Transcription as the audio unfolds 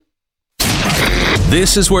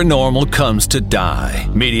This is where normal comes to die.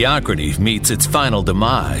 Mediocrity meets its final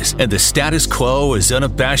demise, and the status quo is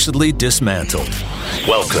unabashedly dismantled.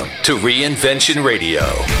 Welcome to Reinvention Radio.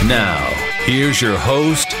 Now, here's your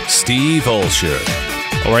host, Steve Olsher.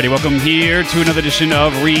 Alrighty, welcome here to another edition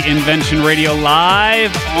of Reinvention Radio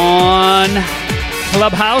live on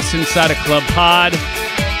Clubhouse inside of Club Pod.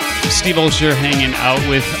 Steve Olsher hanging out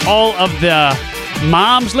with all of the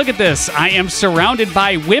moms. Look at this. I am surrounded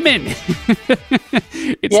by women.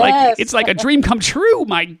 It's like a dream come true.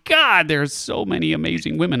 My God, there's so many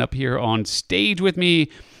amazing women up here on stage with me,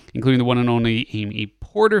 including the one and only Amy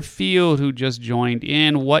Porterfield, who just joined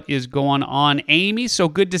in. What is going on, Amy? So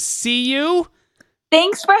good to see you.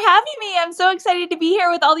 Thanks for having me. I'm so excited to be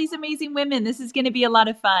here with all these amazing women. This is going to be a lot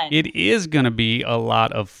of fun. It is going to be a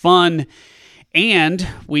lot of fun. And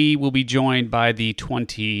we will be joined by the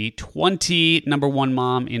 2020 number one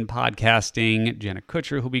mom in podcasting, Jenna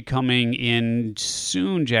Kutcher, who'll be coming in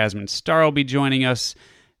soon. Jasmine Star will be joining us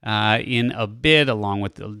in a bit, along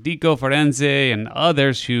with Ildiko Forense and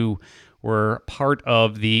others who were part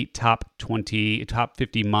of the top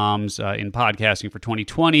 50 moms in podcasting for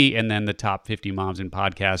 2020, and then the top 50 moms in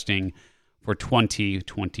podcasting for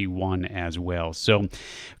 2021 as well. So we're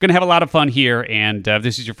going to have a lot of fun here, and if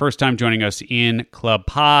this is your first time joining us in Club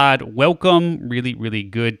Pod, welcome. Really, really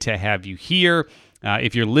good to have you here.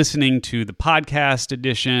 If you're listening to the podcast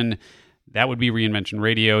edition, that would be Reinvention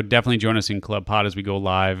Radio. Definitely join us in Club Pod as we go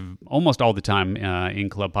live almost all the time in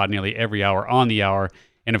Club Pod, nearly every hour on the hour.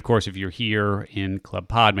 And of course, if you're here in Club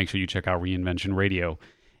Pod, make sure you check out Reinvention Radio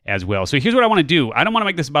as well. So here's what I want to do. I don't want to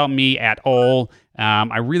make this about me at all.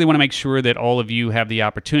 I really want to make sure that all of you have the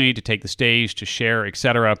opportunity to take the stage, to share,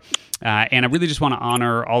 etc. And I really just want to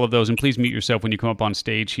honor all of those. And please mute yourself when you come up on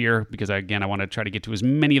stage here, because again, I want to try to get to as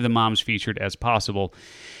many of the moms featured as possible.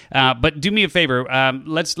 But do me a favor.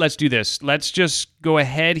 Let's do this. Let's just go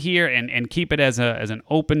ahead here and keep it as an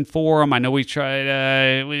open forum. I know we tried.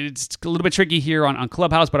 It's a little bit tricky here on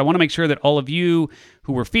Clubhouse, but I want to make sure that all of you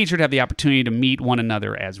who were featured have the opportunity to meet one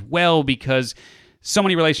another as well, because so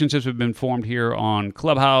many relationships have been formed here on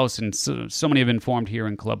Clubhouse, and so many have been formed here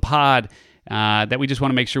in Club Pod, that we just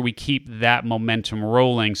want to make sure we keep that momentum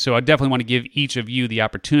rolling. So I definitely want to give each of you the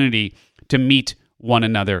opportunity to meet one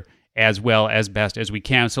another as well as best as we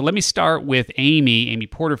can. So let me start with Amy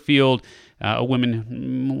Porterfield, a woman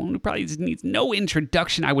who probably needs no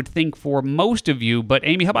introduction, I would think, for most of you. But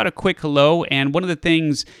Amy, how about a quick hello? And one of the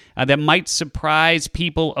things that might surprise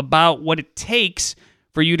people about what it takes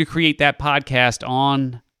for you to create that podcast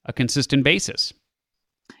on a consistent basis.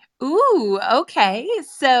 Ooh, okay.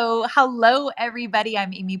 So hello, everybody.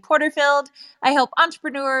 I'm Amy Porterfield. I help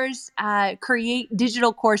entrepreneurs create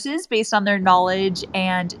digital courses based on their knowledge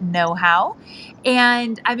and know-how.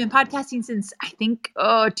 And I've been podcasting since, I think,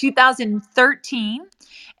 2013.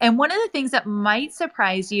 And one of the things that might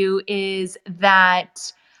surprise you is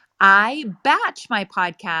that I batch my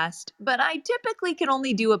podcast, but I typically can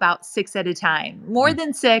only do about 6 at a time. More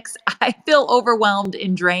than 6, I feel overwhelmed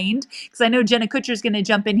and drained, because I know Jenna Kutcher is going to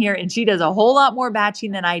jump in here and she does a whole lot more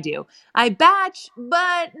batching than I do. I batch,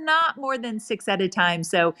 but not more than 6 at a time,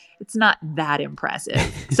 so it's not that impressive.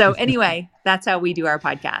 So anyway, that's how we do our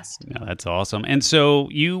podcast. No, that's awesome. And so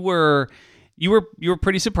you were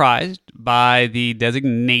pretty surprised by the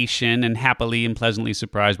designation, and happily and pleasantly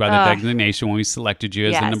surprised by the designation when we selected you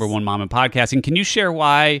as the number one mom in podcasting. Can you share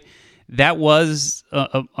why that was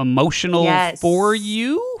emotional for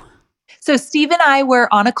you? So Steve and I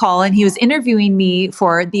were on a call, and he was interviewing me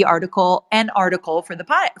for the article for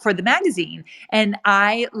the magazine. And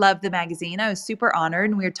I love the magazine. I was super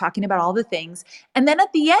honored, and we were talking about all the things. And then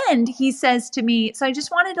at the end, he says to me, "So I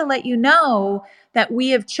just wanted to let you know that we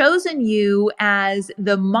have chosen you as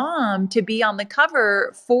the mom to be on the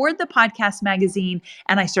cover for the podcast magazine."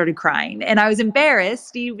 And I started crying, and I was embarrassed.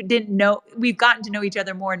 Steve didn't know. We've gotten to know each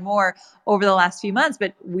other more and more over the last few months,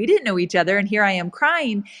 but we didn't know each other. And here I am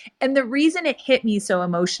crying. And the reason it hit me so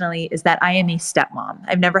emotionally is that I am a stepmom.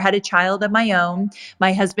 I've never had a child of my own.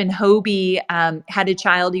 My husband, Hobie, had a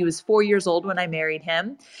child. He was 4 years old when I married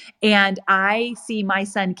him. And I see my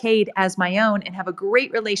son, Cade, as my own, and have a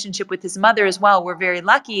great relationship with his mother as well. We're very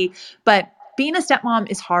lucky, but being a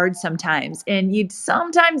stepmom is hard sometimes, and you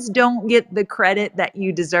sometimes don't get the credit that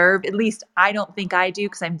you deserve. At least I don't think I do,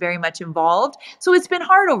 because I'm very much involved. So it's been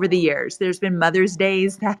hard over the years. There's been Mother's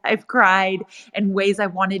Days that I've cried, and ways I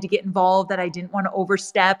wanted to get involved that I didn't want to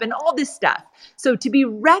overstep, and all this stuff. So to be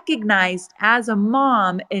recognized as a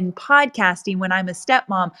mom in podcasting when I'm a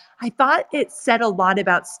stepmom, I thought it said a lot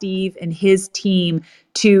about Steve and his team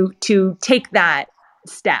to take that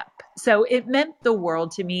step. So it meant the world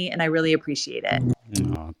to me, and I really appreciate it.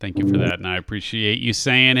 Oh, thank you for that. And I appreciate you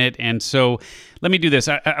saying it. And so let me do this.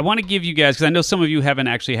 I want to give you guys, because I know some of you haven't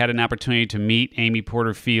actually had an opportunity to meet Amy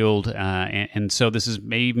Porterfield. And so this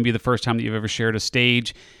may even be the first time that you've ever shared a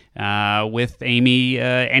stage with Amy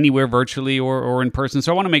anywhere virtually or in person.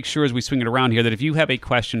 So I want to make sure as we swing it around here that if you have a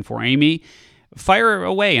question for Amy, fire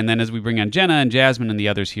away. And then as we bring on Jenna and Jasmine and the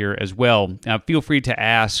others here as well, feel free to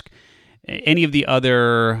ask any of the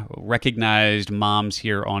other recognized moms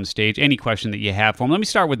here on stage, any question that you have for them. Let me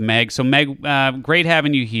start with Meg. So Meg, great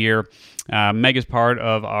having you here. Meg is part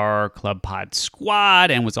of our Club Pod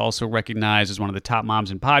squad and was also recognized as one of the top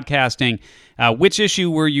moms in podcasting. Which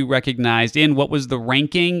issue were you recognized in? What was the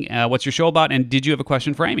ranking? What's your show about? And did you have a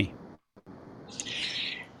question for Amy?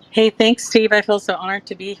 Hey, thanks, Steve. I feel so honored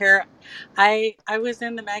to be here. I was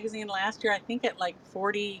in the magazine last year, I think at like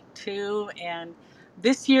 42, and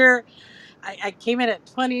this year I came in at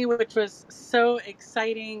 20, which was so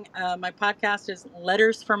exciting. My podcast is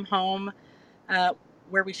Letters from Home,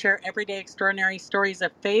 where we share everyday extraordinary stories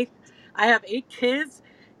of faith. I have 8 kids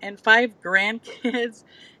and 5 grandkids,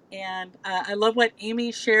 and I love what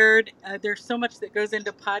Amy shared. There's so much that goes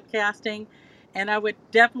into podcasting, and I would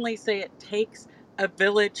definitely say it takes a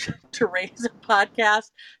village to raise a podcast.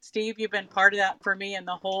 Steve, you've been part of that for me and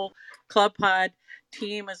the whole Club Pod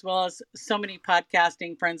team, as well as so many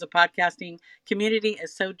podcasting friends. The podcasting community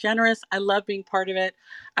is so generous. I love being part of it.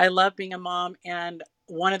 I love being a mom. And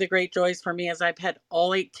one of the great joys for me is I've had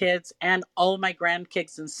all 8 kids and all of my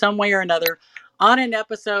grandkids in some way or another on an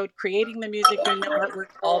episode, creating the music, doing the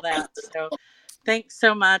artwork, all that. So thanks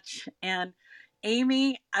so much. And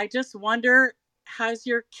Amy, I just wonder, has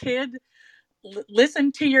your kid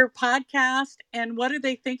listened to your podcast, and what do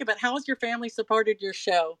they think about how has your family supported your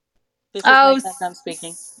show? This is my son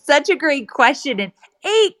speaking. Such a great question. And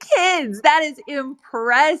 8 kids. That is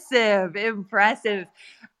impressive.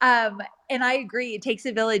 And I agree. It takes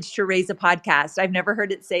a village to raise a podcast. I've never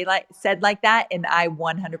heard it said like that. And I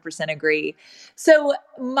 100% agree. So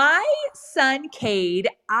my son, Cade,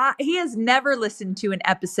 he has never listened to an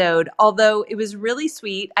episode, although it was really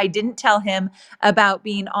sweet. I didn't tell him about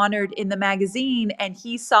being honored in the magazine, and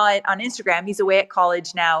he saw it on Instagram. He's away at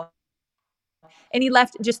college now. And he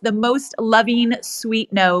left just the most loving,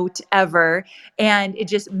 sweet note ever. And it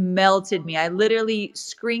just melted me. I literally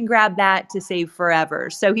screen grabbed that to save forever.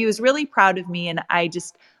 So he was really proud of me, and I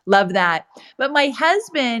just love that. But my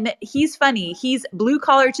husband, he's funny. He's blue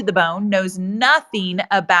collar to the bone, knows nothing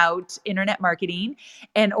about internet marketing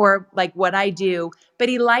or like what I do, but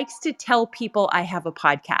he likes to tell people I have a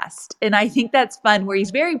podcast. And I think that's fun, where he's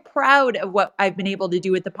very proud of what I've been able to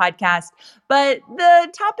do with the podcast. But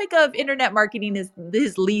the topic of internet marketing is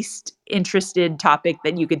his least interested topic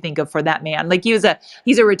that you could think of for that man. Like he's a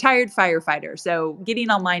retired firefighter, so getting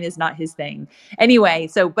online is not his thing. Anyway,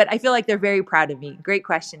 but I feel like they're very proud of me. Great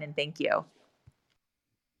question, and thank you.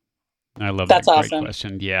 I love That's that. awesome. Great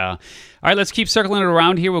question. Yeah. All right, let's keep circling it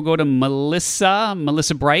around here. We'll go to Melissa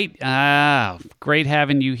Bright. Great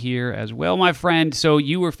having you here as well, my friend. So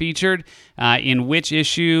you were featured in which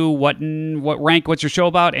issue? What rank? What's your show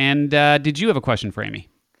about? And did you have a question for Amy?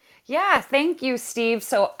 Yeah, thank you, Steve.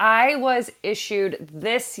 So I was issued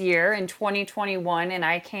this year in 2021, and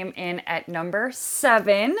I came in at number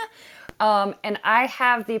 7. And I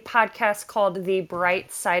have the podcast called The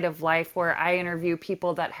Bright Side of Life, where I interview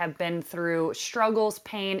people that have been through struggles,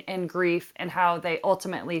 pain, and grief, and how they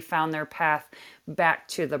ultimately found their path back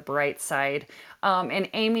to the bright side. And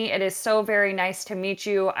Amy, it is so very nice to meet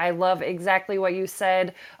you. I love exactly what you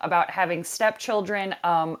said about having stepchildren.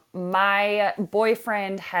 My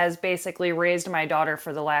boyfriend has basically raised my daughter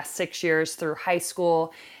for the last 6 years through high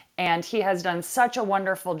school. And he has done such a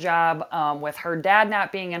wonderful job with her dad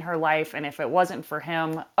not being in her life. And if it wasn't for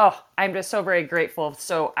him, I'm just so very grateful.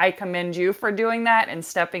 So I commend you for doing that and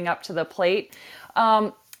stepping up to the plate.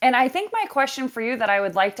 And I think my question for you that I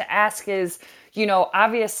would like to ask is,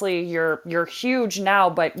 obviously you're huge now,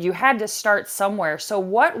 but you had to start somewhere. So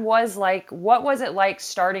what was it like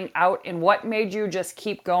starting out, and what made you just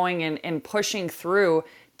keep going and pushing through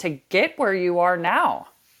to get where you are now?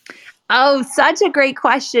 Oh, such a great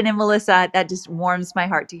question. And Melissa, that just warms my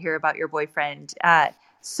heart to hear about your boyfriend.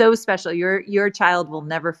 So special. Your child will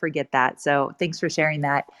never forget that. So thanks for sharing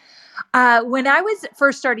that. When I was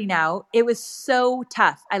first starting out, it was so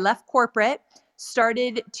tough. I left corporate,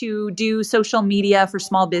 started to do social media for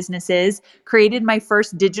small businesses, created my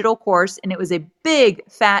first digital course, and it was a big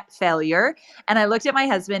fat failure. And I looked at my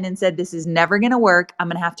husband and said, this is never going to work. I'm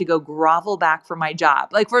going to have to go grovel back for my job.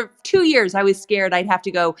 Like for 2 years, I was scared I'd have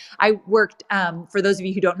to go. I worked, for those of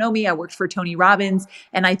you who don't know me, I worked for Tony Robbins.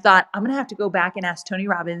 And I thought, I'm going to have to go back and ask Tony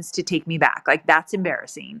Robbins to take me back. Like that's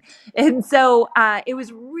embarrassing. And so it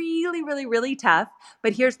was really, really, really tough.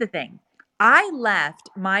 But here's the thing. I left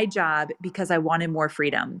my job because I wanted more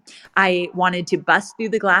freedom. I wanted to bust through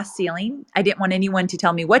the glass ceiling. I didn't want anyone to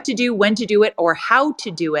tell me what to do, when to do it, or how to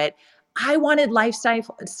do it. I wanted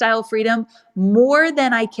lifestyle freedom more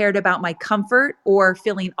than I cared about my comfort or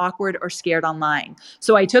feeling awkward or scared online.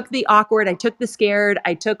 So I took the awkward, I took the scared,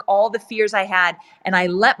 I took all the fears I had, and I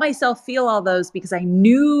let myself feel all those because I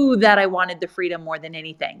knew that I wanted the freedom more than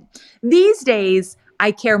anything. These days,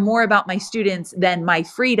 I care more about my students than my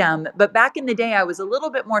freedom. But back in the day, I was a little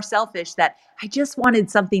bit more selfish that I just wanted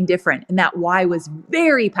something different. And that why was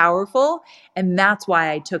very powerful. And that's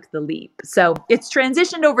why I took the leap. So it's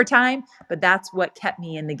transitioned over time, but that's what kept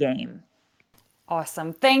me in the game.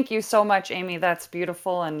 Awesome. Thank you so much, Amy. That's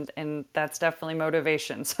beautiful. And that's definitely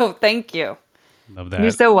motivation. So thank you. Love that. You're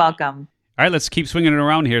so welcome. All right, let's keep swinging it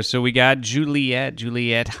around here. So we got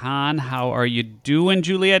Juliet Hahn. How are you doing,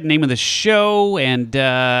 Juliet? Name of the show, and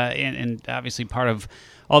obviously part of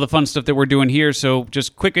all the fun stuff that we're doing here. So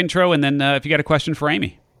just quick intro, and then if you got a question for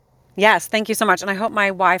Amy. Yes, thank you so much. And I hope my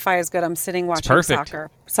Wi-Fi is good. I'm sitting watching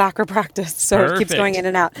soccer practice, so It keeps going in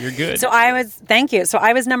and out. You're good. Thank you. So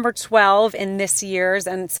I was number 12 in this year's,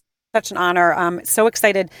 and such an honor. So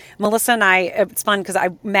excited. Melissa and I, it's fun because I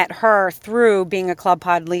met her through being a Club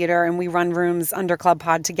Pod leader, and we run rooms under Club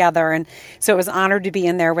Pod together. And so it was an honor to be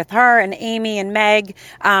in there with her and Amy and Meg.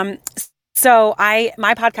 My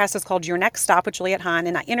podcast is called Your Next Stop with Juliet Hahn,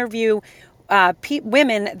 and I interview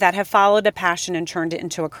women that have followed a passion and turned it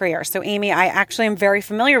into a career. So Amy, I actually am very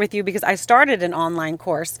familiar with you because I started an online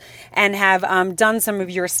course and have done some of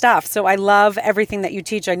your stuff. So I love everything that you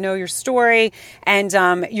teach. I know your story, and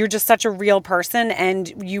you're just such a real person,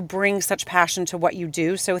 and you bring such passion to what you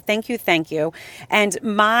do. So thank you. And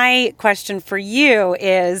my question for you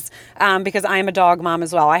is, because I am a dog mom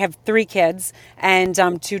as well. I have 3 kids and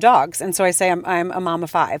 2 dogs. And so I say I'm a mom of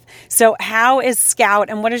 5. So how is Scout,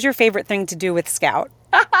 and what is your favorite thing to do with Scout?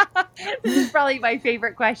 This is probably my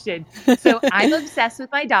favorite question. So I'm obsessed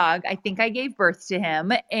with my dog. I think I gave birth to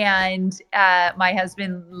him, and my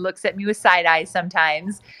husband looks at me with side eye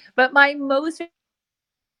sometimes. But my most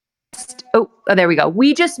there we go.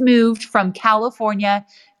 We just moved from California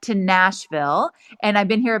to Nashville, and I've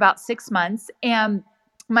been here about 6 months. And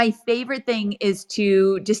my favorite thing is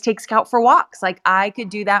to just take Scout for walks. Like I could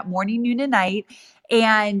do that morning, noon, and night.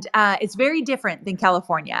 And it's very different than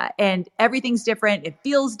California, and everything's different. It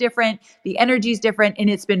feels different. The energy's different. And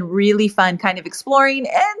it's been really fun kind of exploring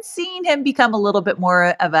and seeing him become a little bit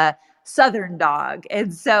more of a Southern dog.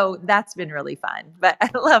 And so that's been really fun. But I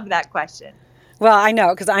love that question. Well, I know,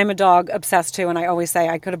 because I'm a dog obsessed too, and I always say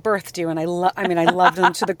I could have birthed you, and I love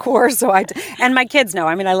them to the core. So and my kids know.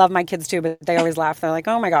 I mean, I love my kids too, but they always laugh. They're like,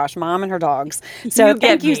 "Oh my gosh, mom and her dogs." So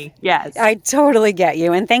thank you. Yes, I totally get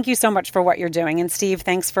you, and thank you so much for what you're doing. And Steve,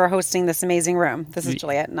 thanks for hosting this amazing room. This is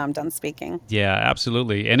Juliet, and I'm done speaking. Yeah,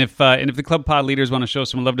 absolutely. And if the Club Pod leaders want to show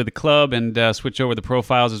some love to the club and switch over the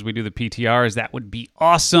profiles as we do the PTRs, that would be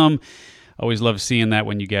awesome. Always love seeing that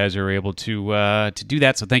when you guys are able to do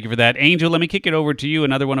that. So thank you for that. Angel, let me kick it over to you,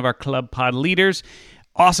 another one of our Club Pod leaders.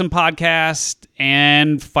 Awesome podcast,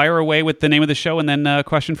 and fire away with the name of the show and then a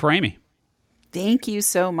question for Amy. Thank you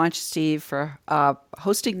so much, Steve, for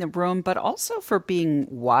hosting the room, but also for being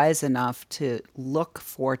wise enough to look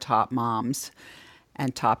for top moms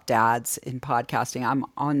and top dads in podcasting. I'm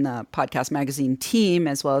on the Podcast Magazine team,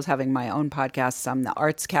 as well as having my own podcasts. I'm the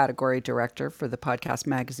arts category director for the Podcast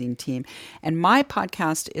Magazine team. And my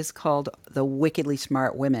podcast is called the Wickedly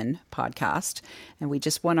Smart Women podcast. And we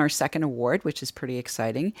just won our 2nd award, which is pretty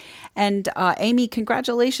exciting. And Amy,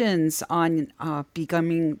 congratulations on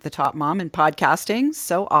becoming the top mom in podcasting.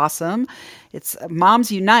 So awesome. It's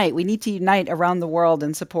Moms Unite. We need to unite around the world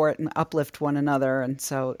and support and uplift one another. And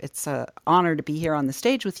so it's an honor to be here on the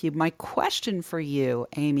stage with you. My question for you,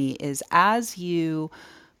 Amy, is as you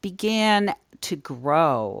began to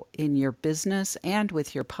grow in your business and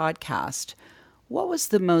with your podcast, what was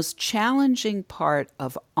the most challenging part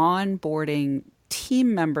of onboarding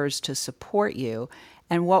team members to support you?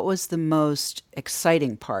 And what was the most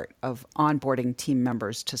exciting part of onboarding team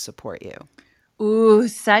members to support you? Ooh,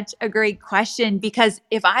 such a great question. Because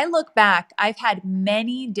if I look back, I've had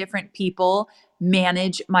many different people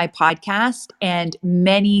manage my podcast and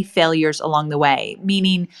many failures along the way,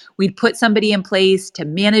 meaning we'd put somebody in place to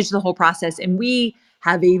manage the whole process. And we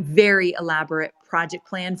have a very elaborate project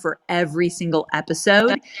plan for every single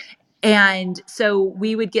episode. And so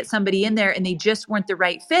we would get somebody in there and they just weren't the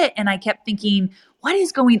right fit. And I kept thinking, what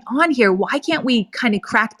is going on here? Why can't we kind of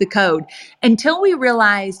crack the code? Until we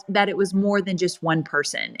realized that it was more than just one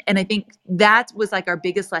person. And I think that was like our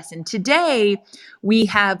biggest lesson. Today, we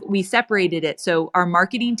separated it. So our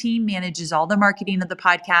marketing team manages all the marketing of the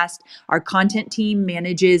podcast. Our content team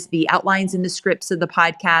manages the outlines and the scripts of the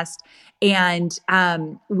podcast. And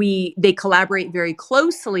they collaborate very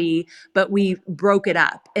closely, but we broke it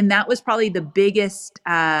up. And that was probably the biggest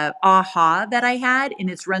aha that I had,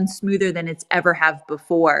 and it's run smoother than it's ever have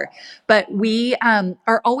before. But we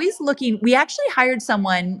are always looking. We actually hired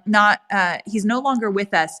someone, he's no longer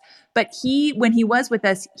with us, but when he was with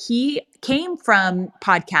us, he came from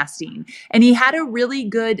podcasting and he had a really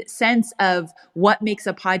good sense of what makes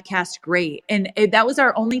a podcast great. And that was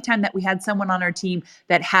our only time that we had someone on our team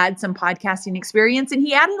that had some podcasting experience, and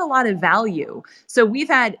he added a lot of value. So we've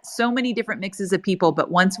had so many different mixes of people, but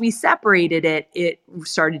once we separated it, it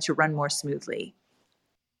started to run more smoothly.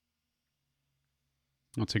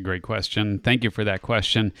 That's a great question. Thank you for that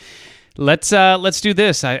question. Let's do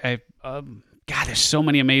this. God, there's so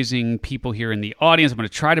many amazing people here in the audience. I'm going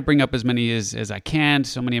to try to bring up as many as I can.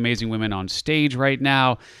 So many amazing women on stage right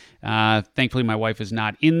now. Thankfully, my wife is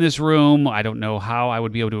not in this room. I don't know how I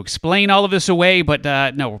would be able to explain all of this away, but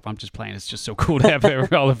no, I'm just playing. It's just so cool to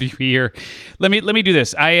have all of you here. Let me do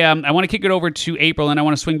this. I want to kick it over to April, and I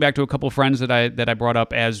want to swing back to a couple of friends that I brought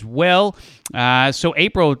up as well. So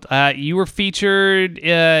April, you were featured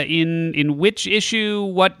in which issue?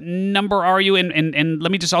 What number are you? And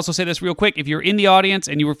let me just also say this real quick. If you're in the audience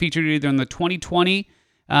and you were featured either in the 2020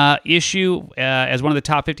 issue as one of the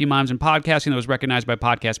top 50 moms in podcasting that was recognized by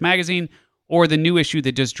Podcast Magazine, or the new issue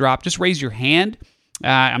that just dropped, just raise your hand.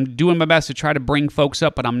 I'm doing my best to try to bring folks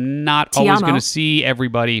up, but I'm not always going to see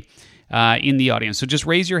everybody in the audience. So just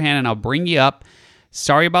raise your hand and I'll bring you up.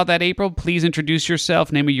 Sorry about that, April. Please introduce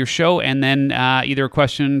yourself, name of your show, and then either a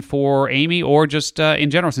question for Amy or just in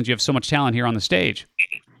general, since you have so much talent here on the stage.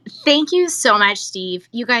 Thank you so much, Steve.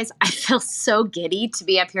 You guys, I feel so giddy to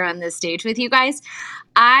be up here on this stage with you guys.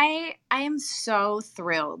 I am so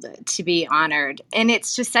thrilled to be honored. And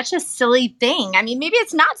it's just such a silly thing. I mean, maybe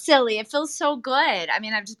it's not silly. It feels so good. I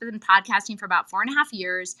mean, I've just been podcasting for about 4.5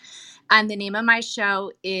 years. And the name of my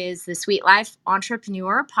show is the Sweet Life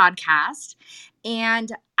Entrepreneur Podcast.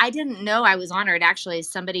 And I didn't know I was honored. Actually,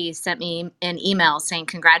 somebody sent me an email saying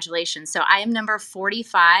congratulations. So I am number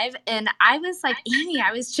 45. And I was like, Amy,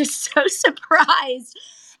 I was just so surprised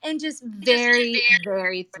and just very,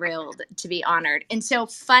 very thrilled to be honored. And so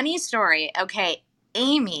funny story. Okay,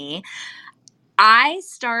 Amy, I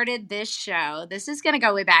started this show. This is going to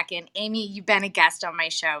go way back. And Amy, you've been a guest on my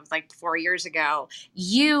show like 4 years ago.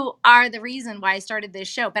 You are the reason why I started this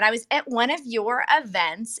show. But I was at one of your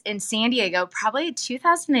events in San Diego, probably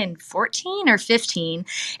 2014 or 15.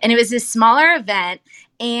 And it was this smaller event.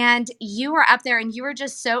 And you were up there and you were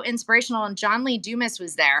just so inspirational. And John Lee Dumas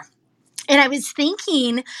was there. And I was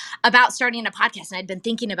thinking about starting a podcast, and I'd been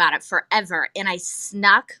thinking about it forever. And I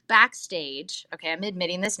snuck backstage. Okay, I'm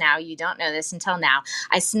admitting this now. You don't know this until now.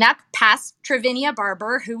 I snuck past Travinia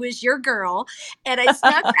Barber, who was your girl, and I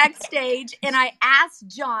snuck backstage, and I asked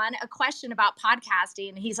John a question about podcasting.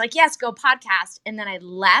 And he's like, yes, go podcast. And then I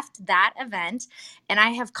left that event, and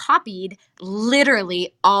I have copied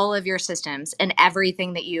literally all of your systems and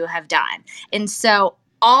everything that you have done. And so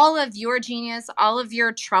all of your genius, all of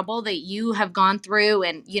your trouble that you have gone through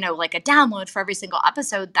and, you know, like a download for every single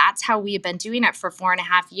episode, that's how we've been doing it for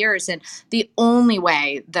 4.5 years. And the only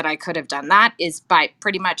way that I could have done that is by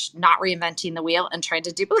pretty much not reinventing the wheel and trying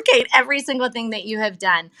to duplicate every single thing that you have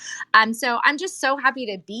done. So I'm just so happy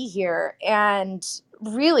to be here and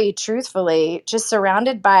really, truthfully, just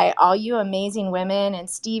surrounded by all you amazing women. And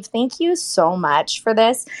Steve, thank you so much for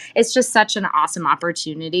this. It's just such an awesome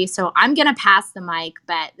opportunity. So I'm going to pass the mic,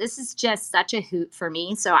 but this is just such a hoot for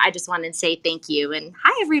me. So I just wanted to say thank you. And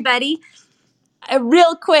hi, everybody.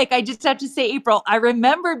 Real quick, I just have to say, April, I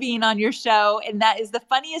remember being on your show, and that is the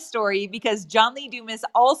funniest story because John Lee Dumas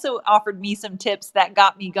also offered me some tips that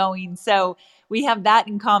got me going. So we have that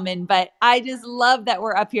in common, but I just love that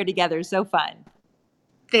we're up here together. So fun.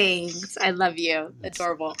 Thanks. I love you.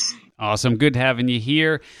 Adorable. Awesome. Good having you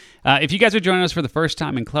here. If you guys are joining us for the first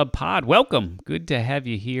time in Club Pod, welcome. Good to have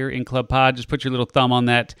you here in Club Pod. Just put your little thumb on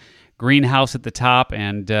that greenhouse at the top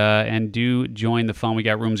and do join the fun. We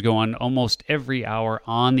got rooms going almost every hour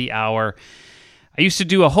on the hour. I used to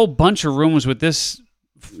do a whole bunch of rooms with this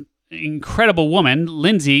incredible woman,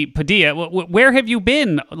 Lindsay Padilla. Where have you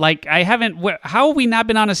been? Like, how have we not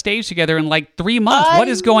been on a stage together in like 3 months? What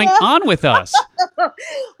is going on with us?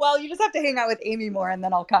 Well, you just have to hang out with Amy more and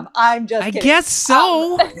then I'll come. I'm just kidding. I guess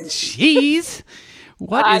so. Jeez.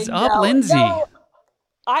 What is up, Lindsay? No,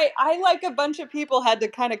 I, like a bunch of people, had to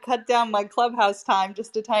kind of cut down my Clubhouse time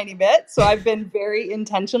just a tiny bit. So I've been very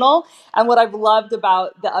intentional. And what I've loved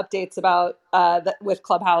about the updates about with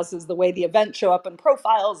Clubhouse is the way the events show up in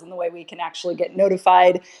profiles and the way we can actually get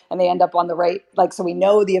notified and they end up on the right, like, so we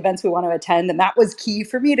know the events we want to attend. And that was key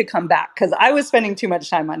for me to come back because I was spending too much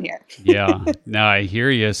time on here. Yeah, no, I hear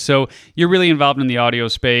you. So you're really involved in the audio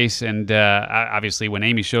space. And obviously when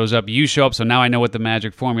Amy shows up, you show up. So now I know what the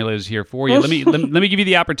magic formula is here for you. Let me give you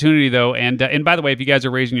the opportunity though. And by the way, if you guys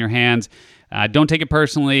are raising your hands, don't take it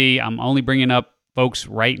personally. I'm only bringing up folks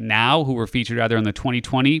right now who were featured either in the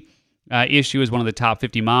 2020 issue as one of the top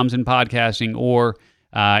 50 moms in podcasting, or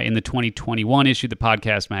in the 2021 issue, the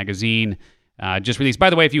podcast magazine just released. By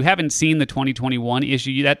the way, if you haven't seen the 2021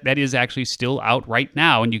 issue, that is actually still out right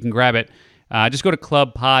now, and you can grab it. Just go to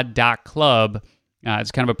clubpod.club.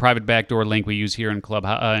 It's kind of a private backdoor link we use here in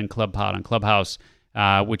ClubPod on Clubhouse,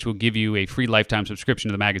 which will give you a free lifetime subscription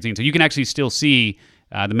to the magazine. So you can actually still see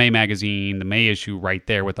the May magazine, the May issue right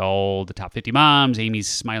there with all the top 50 moms, Amy's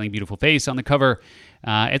smiling, beautiful face on the cover.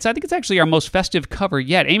 I think it's actually our most festive cover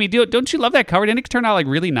yet. Amy, don't you love that cover? Didn't it turn out like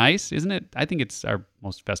really nice? Isn't it? I think it's our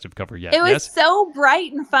most festive cover yet. It was so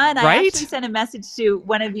bright and fun. Right? I actually sent a message to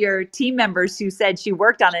one of your team members who said she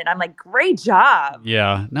worked on it. I'm like, great job.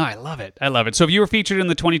 Yeah. No, I love it. I love it. So if you were featured in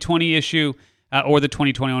the 2020 issue or the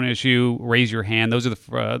 2021 issue, raise your hand. Those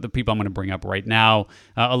are the people I'm going to bring up right now,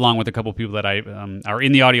 along with a couple of people that I are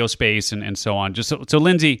in the audio space and so on. Just so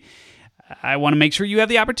Lindsay, I want to make sure you have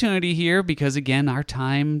the opportunity here because, again, our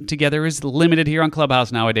time together is limited here on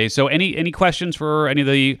Clubhouse nowadays. So any questions for any of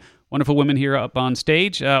the wonderful women here up on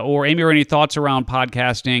stage, or Amy, or any thoughts around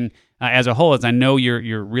podcasting as a whole, as I know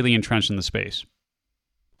you're really entrenched in the space?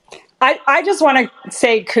 I just want to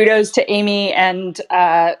say kudos to Amy and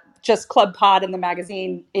just Club Pod and the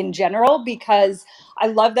magazine in general, because I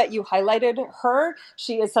love that you highlighted her.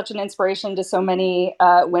 She is such an inspiration to so many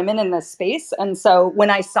women in this space. And so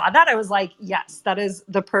when I saw that, I was like, yes, that is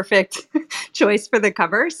the perfect choice for the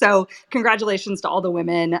cover. So congratulations to all the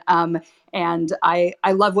women. And I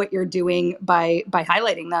love what you're doing by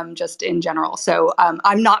highlighting them just in general. So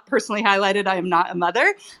I'm not personally highlighted. I am not a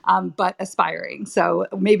mother, but aspiring. So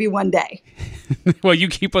maybe one day. Well, you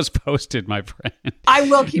keep us posted, my friend. I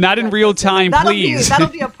will keep not in real time, please. That'll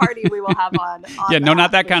be a party we will have on yeah, no,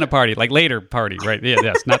 not that kind of party. Like later party, right? Yeah,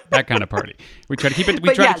 yes, not that kind of party. We try to keep it.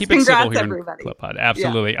 We try to keep it civil here in Club Pod.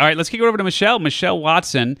 Absolutely. Yeah. All right, let's kick it over to Michelle. Michelle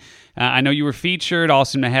Watson. I know you were featured.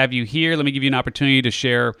 Awesome to have you here. Let me give you an opportunity to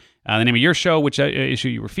share the name of your show, which issue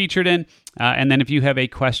you were featured in, and then if you have a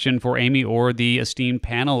question for Amy or the esteemed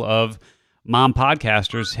panel of mom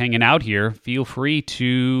podcasters hanging out here, feel free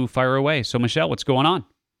to fire away. So, Michelle, what's going on?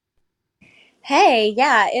 Hey,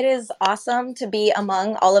 yeah, it is awesome to be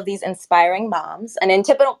among all of these inspiring moms. And in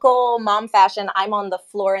typical mom fashion, I'm on the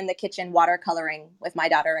floor in the kitchen watercoloring with my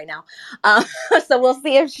daughter right now. So we'll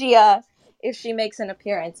see if she makes an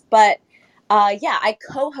appearance. But yeah, I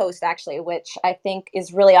co-host actually, which I think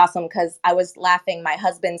is really awesome because I was laughing. My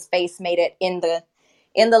husband's face made it in the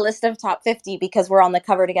list of top 50 because we're on the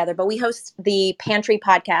cover together. But we host the Pantry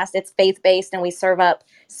podcast. It's faith-based and we serve up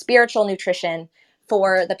spiritual nutrition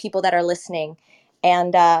for the people that are listening.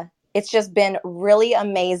 And it's just been really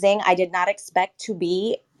amazing. I did not expect to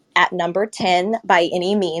be at number 10 by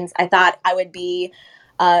any means. I thought I would be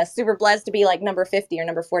super blessed to be like number 50 or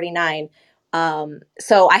number 49.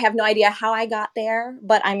 So I have no idea how I got there,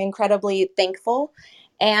 but I'm incredibly thankful.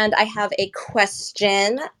 And I have a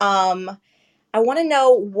question. I want to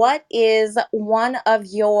know, what is one of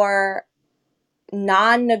your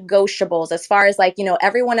non-negotiables as far as like, you know,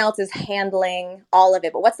 everyone else is handling all of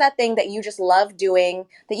it, but what's that thing that you just love doing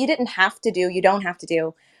that you didn't have to do, you don't have to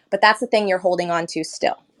do, but that's the thing you're holding on to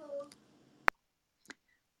still?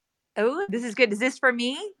 Oh, this is good. Is this for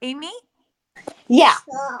me, Amy? Yeah.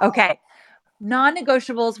 Okay.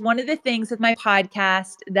 Non-negotiables. One of the things with my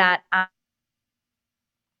podcast that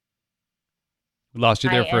We lost you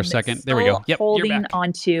there for a second. There we go. Yep, holding you're back.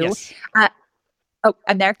 on to. Yes. Oh,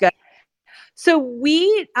 I'm there. Good. So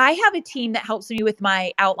I have a team that helps me with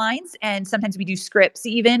my outlines, and sometimes we do scripts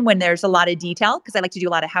even when there's a lot of detail, because I like to do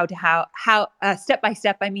a lot of how step by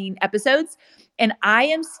step, episodes. And I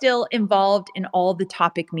am still involved in all the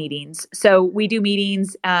topic meetings. So we do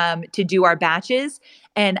meetings to do our batches.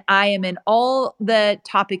 And I am in all the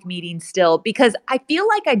topic meetings still because I feel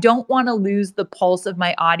like I don't want to lose the pulse of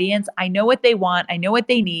my audience. I know what they want, I know what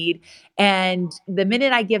they need. And the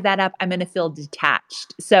minute I give that up, I'm going to feel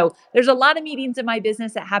detached. So there's a lot of meetings in my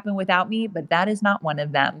business that happen without me, but that is not one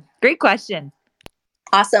of them. Great question.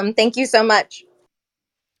 Awesome. Thank you so much.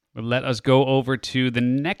 Well, let us go over to the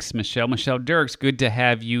next Michelle. Michelle Dirks, good to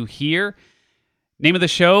have you here. Name of the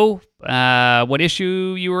show, what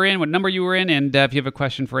issue you were in, what number you were in, and if you have a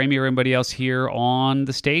question for Amy or anybody else here on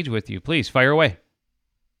the stage with you, please fire away.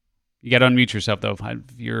 You got to unmute yourself, though.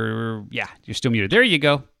 You're still muted. There you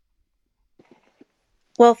go.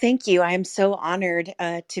 Well, thank you. I'm so honored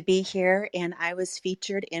to be here, and I was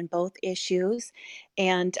featured in both issues,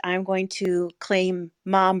 and I'm going to claim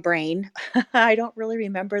mom brain. I don't really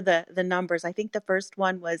remember the numbers. I think the first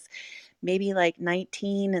one was maybe like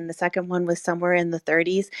 19, and the second one was somewhere in the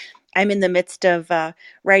 30s. I'm in the midst of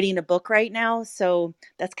writing a book right now, so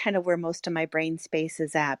that's kind of where most of my brain space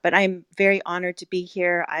is at. But I'm very honored to be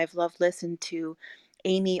here. I've loved listening to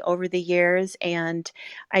Amy over the years, and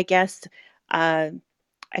I guess a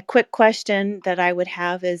quick question that I would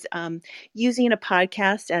have is using a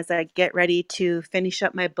podcast as I get ready to finish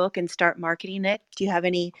up my book and start marketing it. Do you have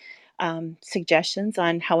any suggestions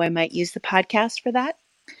on how I might use the podcast for that?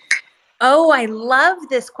 Oh, I love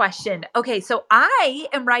this question. Okay, so I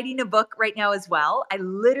am writing a book right now as well. I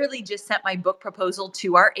literally just sent my book proposal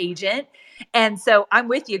to our agent. And so I'm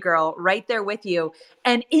with you, girl, right there with you.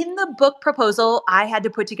 And in the book proposal, I had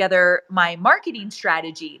to put together my marketing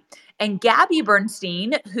strategy. And Gabby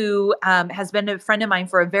Bernstein, who has been a friend of mine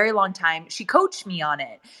for a very long time, she coached me on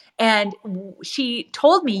it. And she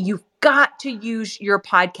told me, you've got to use your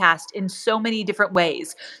podcast in so many different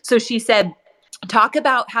ways. So she said, talk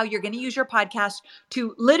about how you're going to use your podcast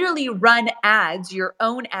to literally run ads, your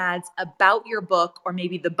own ads about your book, or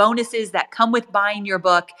maybe the bonuses that come with buying your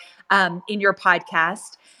book in your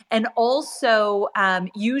podcast. And also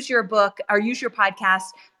use your book or use your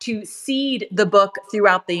podcast to seed the book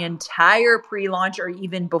throughout the entire pre-launch or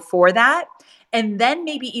even before that. And then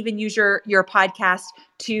maybe even use your podcast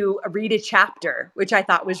to read a chapter, which I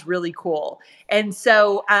thought was really cool. And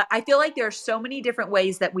so I feel like there are so many different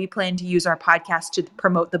ways that we plan to use our podcast to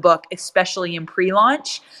promote the book, especially in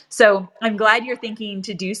pre-launch. So I'm glad you're thinking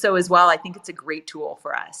to do so as well. I think it's a great tool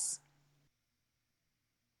for us.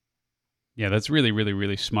 Yeah, that's really, really,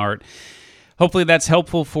 really smart. Hopefully that's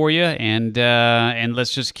helpful for you, and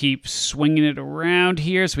let's just keep swinging it around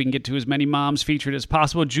here so we can get to as many moms featured as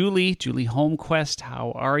possible. Julie Holmquist,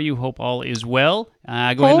 how are you? Hope all is well. Go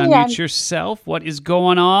ahead and unmute yourself. What is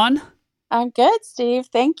going on? I'm good, Steve.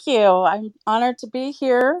 Thank you. I'm honored to be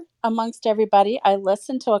here amongst everybody. I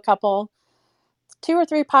listened to 2 or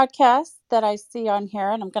 3 podcasts that I see on here,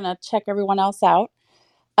 and I'm going to check everyone else out.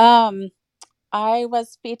 I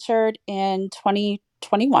was featured in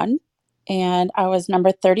 2021. And I was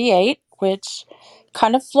number 38, which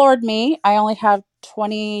kind of floored me. I only have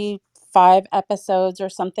 25 episodes or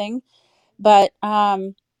something. But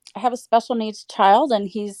I have a special needs child, and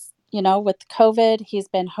he's, with COVID, he's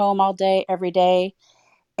been home all day, every day.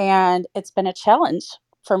 And it's been a challenge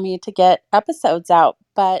for me to get episodes out.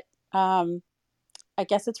 But I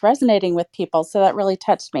guess it's resonating with people. So that really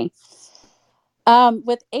touched me.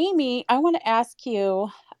 With Amy, I want to ask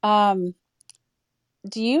you,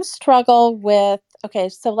 do you struggle with,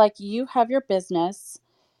 so like you have your business,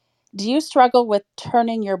 do you struggle with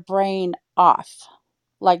turning your brain off,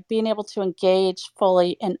 like being able to engage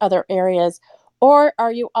fully in other areas, or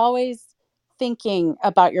are you always thinking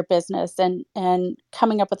about your business and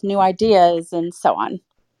coming up with new ideas and so on?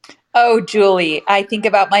 Oh, Julie, I think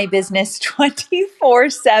about my business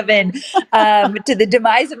 24/7 to the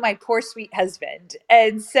demise of my poor sweet husband.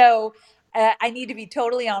 And so I need to be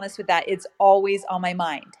totally honest with that. It's always on my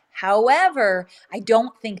mind. However, I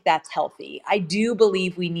don't think that's healthy. I do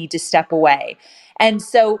believe we need to step away. And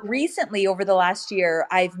so recently, over the last year,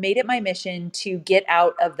 I've made it my mission to get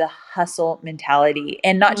out of the hustle mentality.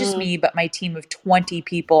 And not just me, but my team of 20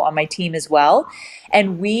 people on my team as well.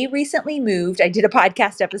 And we recently moved. I did a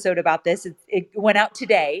podcast episode about this. It went out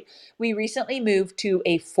today. We recently moved to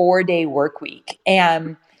a 4-day work week.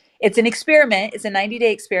 And it's an experiment. It's a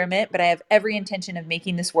 90-day experiment, but I have every intention of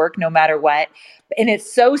making this work no matter what. And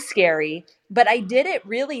it's so scary. But I did it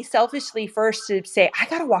really selfishly first to say, I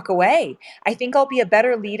got to walk away. I think I'll be a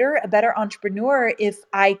better leader, a better entrepreneur if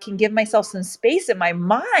I can give myself some space in my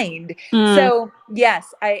mind. So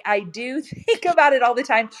yes, I do think about it all the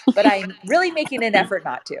time, but I'm really making an effort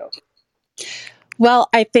not to. Well,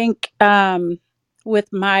 I think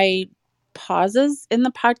with my pauses in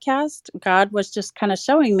the podcast, God was just kind of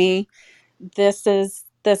showing me this is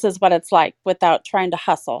what it's like without trying to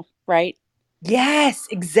hustle, right? Yes,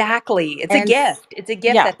 exactly. It's a And gift. It's a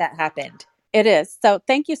gift yeah, that happened. it is. So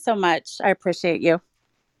thank you so much. I appreciate you.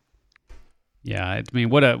 Yeah, I mean,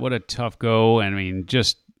 what a tough go. I mean,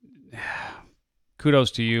 just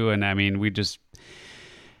kudos to you. And I mean, we just,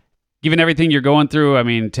 given everything you're going through, I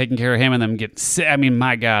mean, taking care of him and them getting sick. I mean,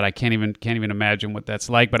 my God, I can't even imagine what that's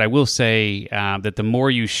like. But I will say that the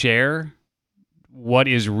more you share what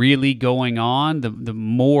is really going on, the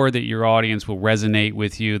more that your audience will resonate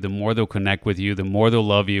with you, the more they'll connect with you, the more they'll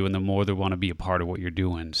love you, and the more they'll want to be a part of what you're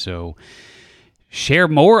doing. So share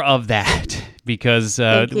more of that, because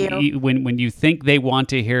when you think they want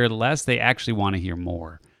to hear less, they actually want to hear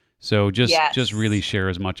more. So just really share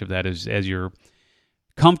as much of that as you're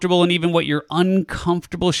comfortable, and even what you're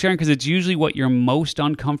uncomfortable sharing, because it's usually what you're most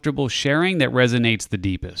uncomfortable sharing that resonates the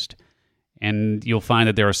deepest. And you'll find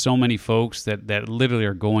that there are so many folks that literally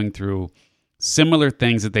are going through similar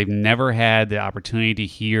things that they've never had the opportunity to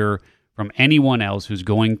hear from anyone else who's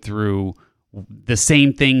going through the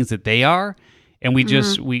same things that they are. And we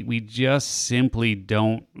just we just simply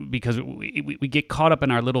don't, because we get caught up in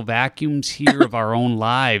our little vacuums here of our own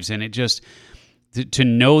lives. And it just, to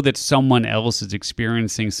know that someone else is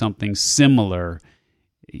experiencing something similar,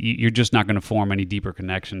 you're just not going to form any deeper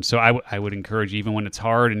connection. So I would encourage, even when it's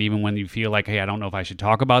hard and even when you feel like, hey, I don't know if I should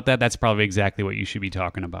talk about that, that's probably exactly what you should be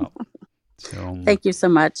talking about. So thank you so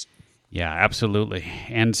much. Yeah, absolutely.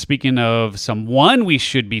 And speaking of someone we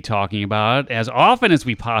should be talking about as often as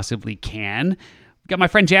we possibly can, we've got my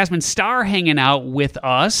friend Jasmine Star hanging out with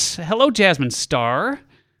us. Hello, Jasmine Star.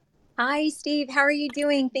 Hi, Steve. How are you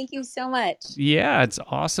doing? Thank you so much. Yeah, it's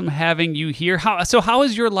awesome having you here. How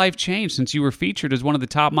has your life changed since you were featured as one of the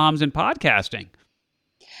top moms in podcasting?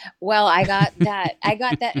 Well, I got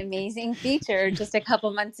that amazing feature just a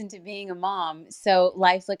couple months into being a mom. So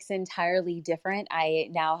life looks entirely different. I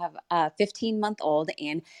now have a 15-month-old,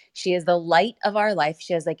 and she is the light of our life.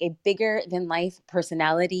 She has like a bigger than life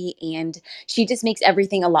personality, and she just makes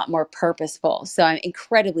everything a lot more purposeful. So I'm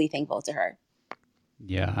incredibly thankful to her.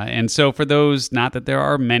 Yeah, and so for those, not that there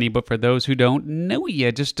are many, but for those who don't know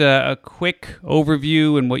you, just a quick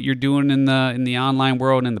overview and what you're doing in the online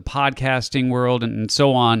world and the podcasting world and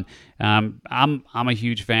so on. I'm a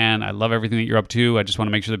huge fan. I love everything that you're up to. I just want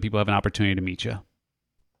to make sure that people have an opportunity to meet you.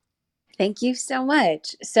 Thank you so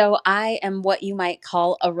much. So I am what you might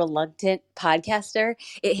call a reluctant podcaster.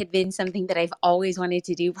 It had been something that I've always wanted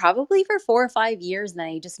to do probably for 4 or 5 years, and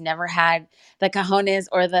I just never had the cojones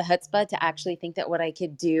or the chutzpah to actually think that what I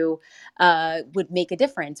could do would make a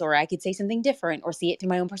difference, or I could say something different or see it through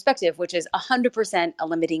my own perspective, which is 100% a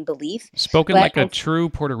limiting belief. Spoken like a true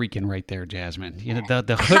Puerto Rican right there, Jasmine. You know,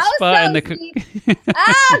 the chutzpah and the...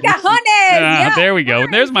 Cojones! Yeah, there we go.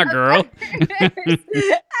 There's my girl.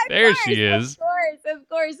 There she is.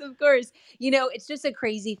 Of course. You know, it's just a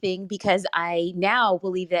crazy thing, because I now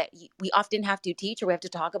believe that we often have to teach, or we have to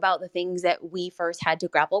talk about the things that we first had to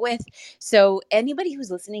grapple with. So anybody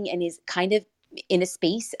who's listening and is kind of in a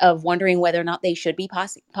space of wondering whether or not they should be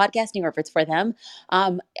podcasting or if it's for them,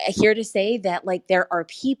 here to say that like there are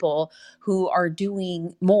people who are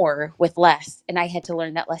doing more with less. And I had to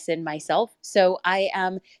learn that lesson myself. So I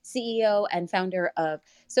am CEO and founder of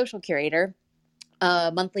Social Curator,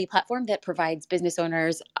 a monthly platform that provides business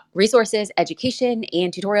owners resources, education,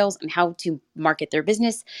 and tutorials on how to market their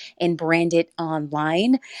business and brand it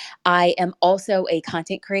online. I am also a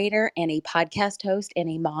content creator and a podcast host and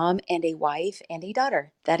a mom and a wife and a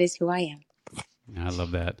daughter. That is who I am. I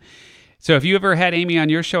love that. So have you ever had Amy on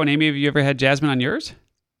your show, and Amy, have you ever had Jasmine on yours?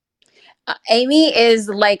 Amy is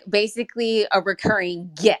like basically a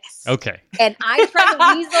recurring guest. Okay. And I try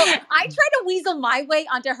to weasel my way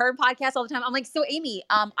onto her podcast all the time. I'm like, so Amy,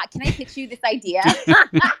 can I pitch you this idea?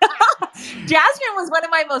 Jasmine was one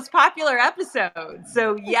of my most popular episodes.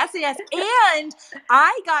 So yes. And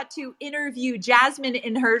I got to interview Jasmine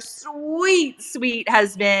and her sweet, sweet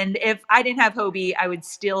husband. If I didn't have Hobie, I would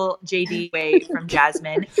steal JD away from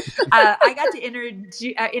Jasmine. I got to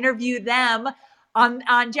interview them on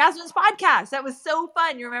Jasmine's podcast. That was so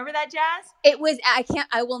fun. You remember that, Jazz? It was,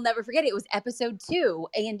 I will never forget it. It was episode 2.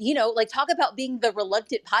 And, you know, like talk about being the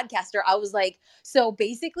reluctant podcaster. I was like, so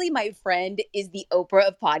basically my friend is the Oprah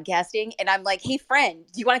of podcasting. And I'm like, hey friend,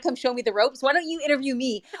 do you want to come show me the ropes? Why don't you interview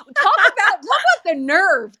me? Talk about the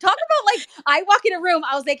nerve. Talk about like, I walk in a room.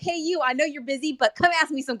 I was like, hey, I know you're busy, but come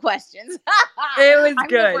ask me some questions. It was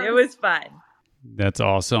good. It was fun. That's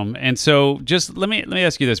awesome. And so just let me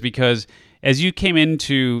ask you this, because as you came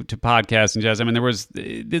into podcasting, Jazz, I mean,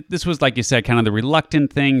 this was, like you said, kind of the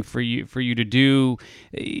reluctant thing for you to do,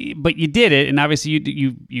 but you did it, and obviously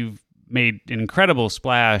you've made an incredible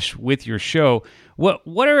splash with your show.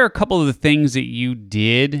 What are a couple of the things that you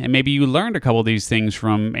did, and maybe you learned a couple of these things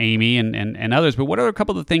from Amy and others, but what are a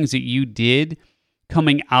couple of the things that you did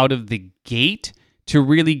coming out of the gate to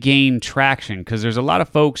really gain traction? Because there's a lot of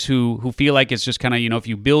folks who feel like it's just kind of, if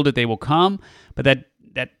you build it, they will come, but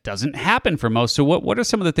that doesn't happen for most. So what are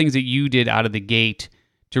some of the things that you did out of the gate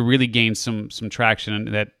to really gain some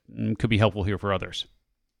traction that could be helpful here for others?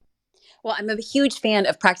 Well, I'm a huge fan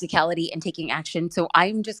of practicality and taking action. So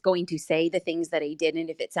I'm just going to say the things that I did.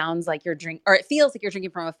 And if it sounds like you're it feels like you're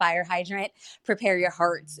drinking from a fire hydrant, prepare your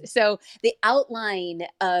hearts. So the outline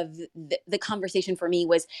of the conversation for me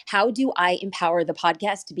was, how do I empower the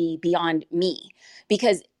podcast to be beyond me?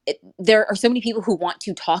 Because there are so many people who want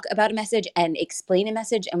to talk about a message and explain a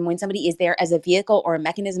message. And when somebody is there as a vehicle or a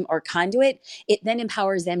mechanism or conduit, it then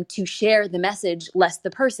empowers them to share the message, less the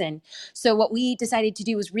person. So what we decided to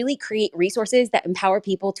do was really create resources that empower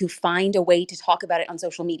people to find a way to talk about it on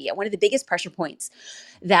social media. One of the biggest pressure points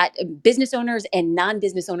that business owners and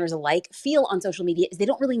non-business owners alike feel on social media is they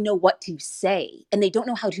don't really know what to say, and they don't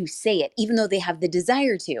know how to say it, even though they have the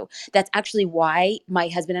desire to. That's actually why my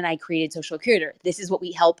husband and I created Social Curator. This is what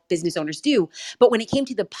we help business owners do. But when it came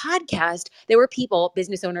to the podcast, there were people,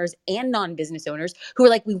 business owners and non-business owners, who were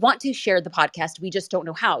like, we want to share the podcast, we just don't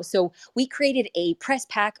know how. So we created a press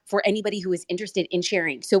pack for anybody who is interested in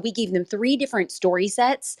sharing. So we gave them 3 different story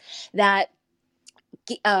sets that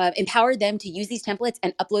empowered them to use these templates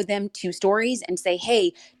and upload them to stories and say,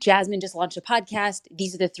 hey, Jasmine just launched a podcast.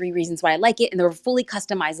 These are the 3 reasons why I like it. And they were fully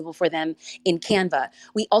customizable for them in Canva.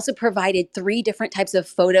 We also provided 3 different types of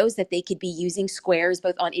photos that they could be using, squares,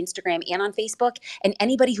 both on Instagram and on Facebook. And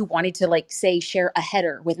anybody who wanted to, say, share a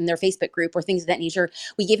header within their Facebook group or things of that nature,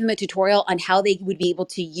 we gave them a tutorial on how they would be able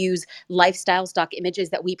to use lifestyle stock images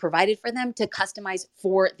that we provided for them to customize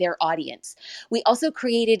for their audience. We also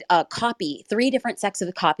created a copy, 3 different sets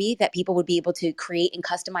of copy that people would be able to create and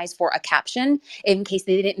customize for a caption in case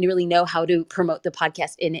they didn't really know how to promote the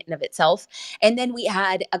podcast in and of itself. And then we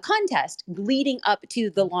had a contest leading up to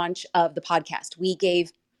the launch of the podcast. We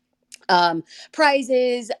gave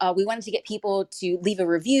prizes. We wanted to get people to leave a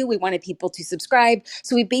review. We wanted people to subscribe.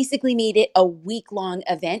 So we basically made it a week-long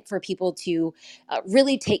event for people to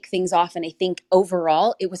really take things off. And I think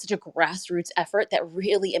overall, it was such a grassroots effort that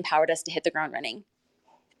really empowered us to hit the ground running.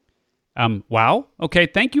 Wow. Okay.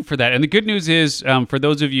 Thank you for that. And the good news is, for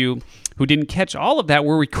those of you who didn't catch all of that,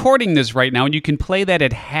 we're recording this right now, and you can play that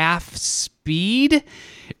at half speed,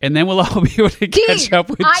 and then we'll all be able to catch up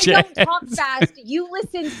with Jazz. I don't talk fast. You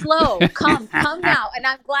listen slow. Come now. And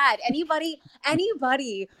I'm glad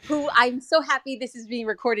anybody who, I'm so happy this is being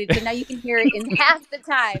recorded, so now you can hear it in half the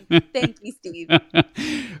time. Thank you, Steve.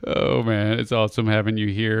 Oh man, it's awesome having you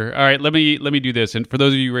here. All right, let me do this. And for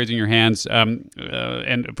those of you raising your hands, and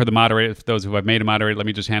for the moderator, for those who I've made a moderator, let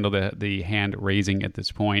me just handle the hand raising at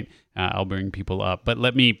this point. I'll bring people up, but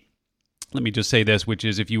let me just say this, which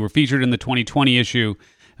is, if you were featured in the 2020 issue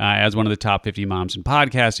as one of the top 50 moms in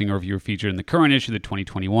podcasting, or if you were featured in the current issue, the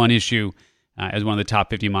 2021 issue, as one of the top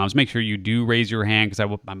 50 moms, make sure you do raise your hand,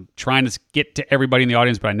 because I'm trying to get to everybody in the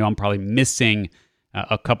audience, but I know I'm probably missing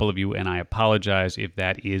a couple of you, and I apologize if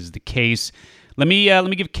that is the case. Let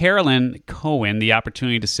me give Carolyn Cohen the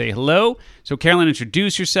opportunity to say hello. So, Carolyn,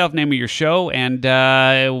 introduce yourself, name of your show, and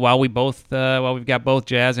while we've got both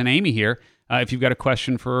Jazz and Amy here, if you've got a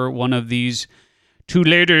question for one of these 2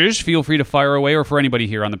 ladies, feel free to fire away, or for anybody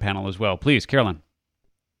here on the panel as well. Please, Carolyn.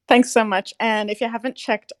 Thanks so much. And if you haven't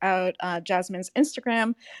checked out Jasmine's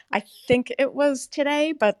Instagram, I think it was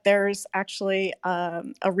today, but there's actually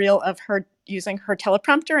a reel of her using her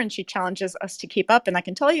teleprompter, and she challenges us to keep up. And I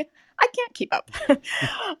can tell you, I can't keep up.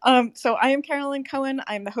 So I am Carolyn Cohen.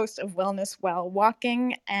 I'm the host of Wellness While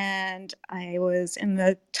Walking, and I was in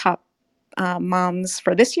the top moms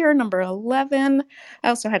for this year, number 11. I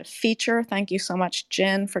also had a feature. Thank you so much,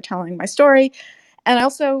 Jen, for telling my story. And I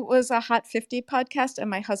also was a Hot 50 podcast, and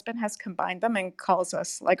my husband has combined them and calls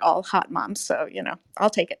us like all hot moms. So, I'll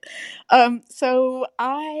take it. So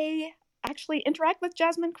I actually interact with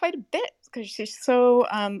Jasmine quite a bit because she's so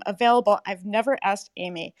available. I've never asked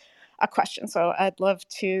Amy a question, so I'd love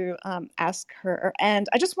to ask her. And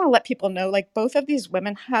I just want to let people know, both of these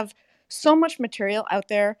women have so much material out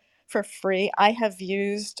there for free. I have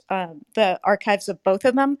used the archives of both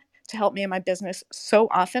of them to help me in my business so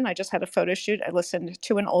often. I just had a photo shoot. I listened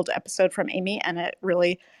to an old episode from Amy, and it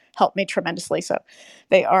really helped me tremendously. So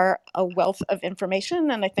they are a wealth of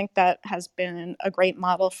information. And I think that has been a great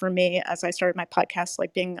model for me as I started my podcast,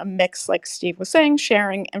 like being a mix, like Steve was saying,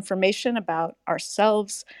 sharing information about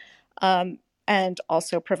ourselves, and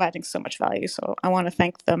also providing so much value. So I want to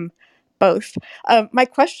thank them both. My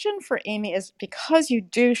question for Amy is, because you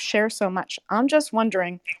do share so much, I'm just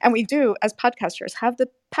wondering, and we do as podcasters have the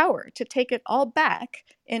power to take it all back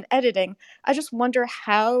in editing. I just wonder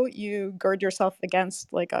how you gird yourself against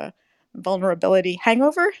like a vulnerability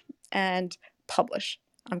hangover and publish.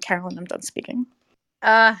 I'm Carolyn, I'm done speaking.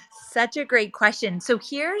 Such a great question. So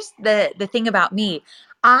here's the thing about me.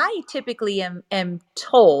 I typically am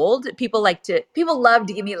told people love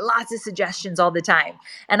to give me lots of suggestions all the time.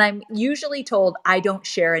 And I'm usually told I don't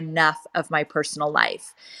share enough of my personal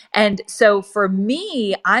life. And so for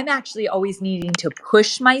me, I'm actually always needing to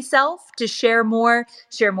push myself to share more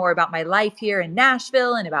about my life here in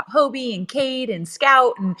Nashville and about Hobie and Cade and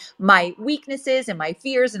Scout and my weaknesses and my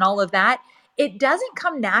fears and all of that. It doesn't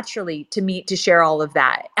come naturally to me to share all of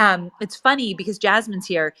that. It's funny because Jasmine's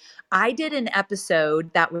here. I did an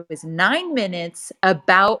episode that was 9 minutes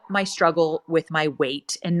about my struggle with my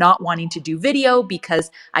weight and not wanting to do video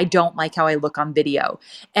because I don't like how I look on video.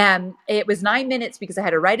 And it was 9 minutes because I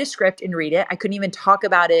had to write a script and read it. I couldn't even talk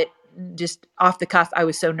about it just off the cuff. I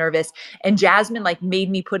was so nervous. And Jasmine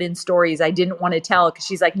made me put in stories I didn't want to tell because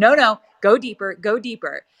she's like, no, go deeper, go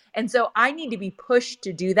deeper. And so I need to be pushed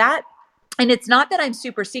to do that. And it's not that I'm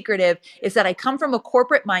super secretive, it's that I come from a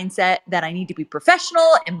corporate mindset that I need to be professional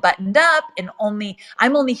and buttoned up and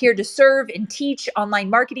I'm only here to serve and teach online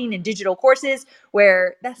marketing and digital courses,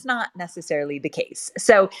 where that's not necessarily the case.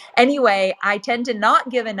 So anyway, I tend to not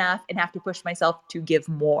give enough and have to push myself to give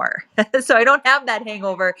more. So I don't have that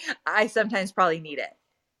hangover. I sometimes probably need it.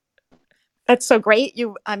 That's so great.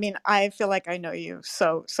 I feel like I know you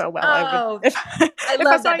so well. I love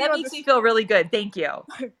that. That makes me feel really good. Thank you.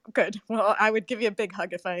 Good. Well, I would give you a big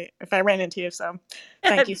hug if I ran into you. So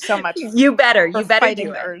thank you so much. You better fighting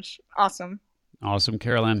do the it. urge. Awesome. Awesome,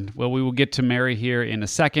 Carolyn. Well, we will get to Mary here in a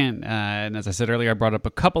second. And as I said earlier, I brought up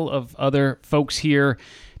a couple of other folks here.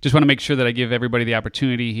 Just want to make sure that I give everybody the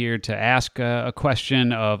opportunity here to ask a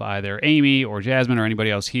question of either Amy or Jasmine or anybody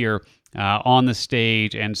else here on the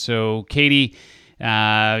stage. And so, Katie, you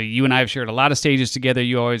and I have shared a lot of stages together.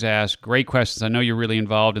 You always ask great questions. I know you're really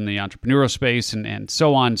involved in the entrepreneurial space and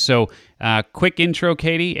so on. So quick intro,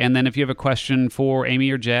 Katie, and then if you have a question for Amy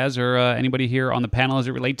or Jazz or anybody here on the panel as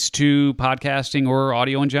it relates to podcasting or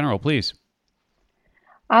audio in general, please.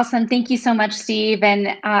 Awesome. Thank you so much, Steve.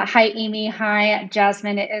 And hi, Amy. Hi,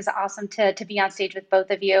 Jasmine. It is awesome to be on stage with both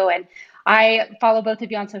of you. And I follow both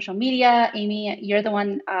of you on social media. Amy, you're the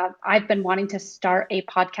one I've been wanting to start a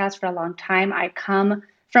podcast for a long time. I come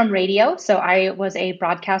from radio, so I was a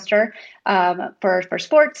broadcaster for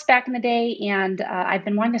sports back in the day, and I've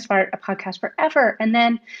been wanting to start a podcast forever. And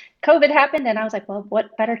then COVID happened, and I was like, well,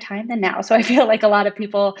 what better time than now? So I feel like a lot of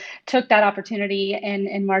people took that opportunity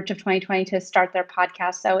in March of 2020 to start their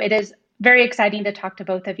podcast. So it is very exciting to talk to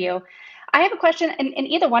both of you. I have a question, and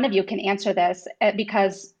either one of you can answer this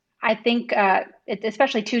because I think,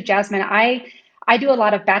 especially to Jasmine, I do a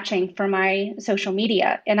lot of batching for my social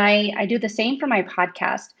media, and I do the same for my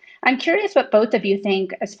podcast. I'm curious what both of you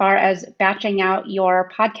think as far as batching out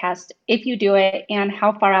your podcast, if you do it, and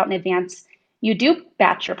how far out in advance you do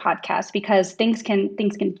batch your podcast, because things can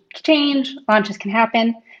change, launches can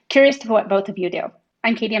happen. Curious to what both of you do.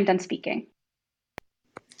 I'm Katie, I'm done speaking.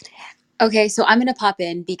 Okay, so I'm going to pop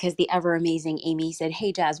in because the ever amazing Amy said,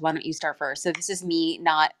 hey, Jazz, why don't you start first? So this is me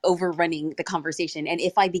not overrunning the conversation. And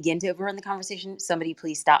if I begin to overrun the conversation, somebody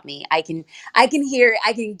please stop me. I can deal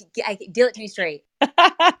it to me straight.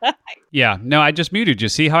 Yeah, no, I just muted you.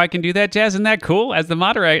 See how I can do that, Jazz? Isn't that cool? As the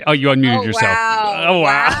moderator. Oh, you unmuted yourself. Wow. Oh,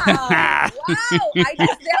 wow. Wow. That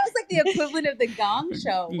was like the equivalent of the Gong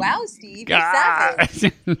Show. Wow, Steve. You're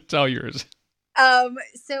savage. It's all yours.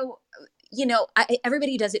 So,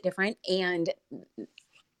 everybody does it different, and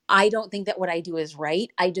I don't think that what I do is right.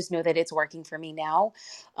 I just know that it's working for me now.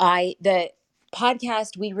 The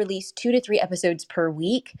podcast, we release 2 to 3 episodes per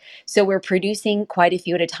week. So we're producing quite a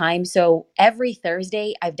few at a time. So every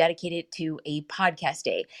Thursday, I've dedicated to a podcast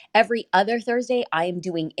day. Every other Thursday, I am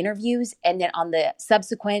doing interviews. And then on the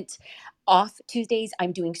subsequent off Tuesdays,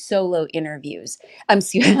 I'm doing solo interviews. I'm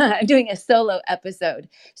doing a solo episode.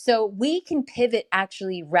 So we can pivot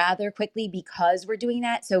actually rather quickly because we're doing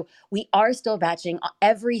that. So we are still batching.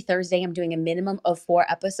 Every Thursday, I'm doing a minimum of 4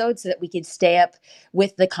 episodes so that we can stay up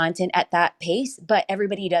with the content at that pace. But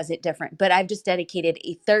everybody does it different. But I've just dedicated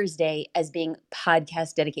a Thursday as being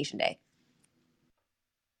podcast dedication day.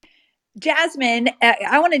 Jasmine,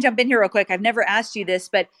 I want to jump in here real quick. I've never asked you this,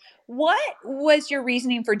 but what was your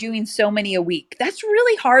reasoning for doing so many a week? That's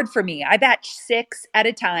really hard for me. I batch 6 at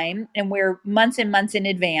a time, and we're months and months in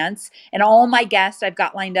advance. And all my guests I've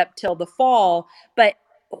got lined up till the fall, but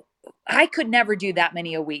I could never do that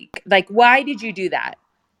many a week. Like, why did you do that?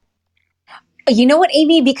 You know what,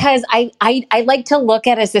 Amy? Because I like to look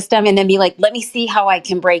at a system and then be like, let me see how I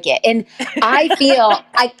can break it. And I feel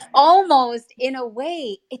I almost, in a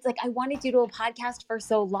way, it's like I wanted to do a podcast for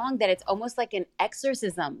so long that it's almost like an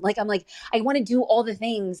exorcism. Like I'm like, I want to do all the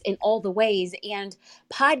things in all the ways. And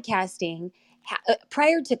podcasting,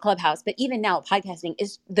 prior to Clubhouse, but even now, podcasting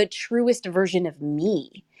is the truest version of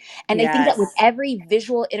me. And I think that with Yes. every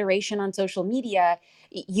visual iteration on social media,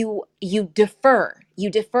 you defer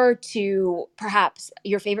to perhaps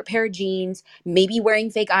your favorite pair of jeans, maybe wearing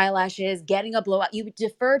fake eyelashes, getting a blowout. You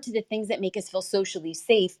defer to the things that make us feel socially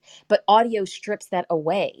safe, but audio strips that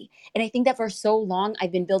away. And I think that for so long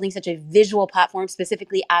I've been building such a visual platform,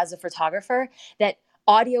 specifically as a photographer, that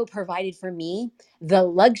audio provided for me the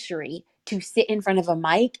luxury to sit in front of a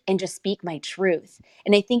mic and just speak my truth.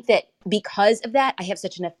 And I think that because of that, I have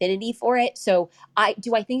such an affinity for it. So I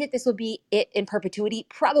think that this will be it in perpetuity?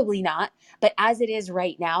 Probably not. But as it is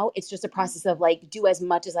right now, it's just a process of like, do as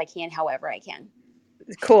much as I can, however I can.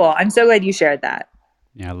 Cool. I'm so glad you shared that.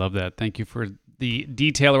 Yeah, I love that. Thank you for the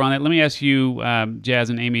detail around that. Let me ask you, Jazz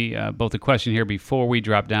and Amy, both a question here before we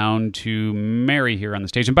drop down to Mary here on the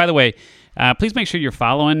stage. And by the way, please make sure you're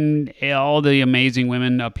following all the amazing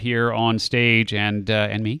women up here on stage and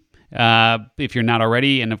me. If you're not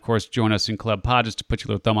already, and of course, join us in Club Pod, just to put your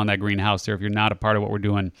little thumb on that greenhouse there if you're not a part of what we're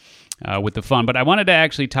doing with the fun. But I wanted to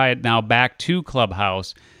actually tie it now back to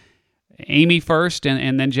Clubhouse. Amy first,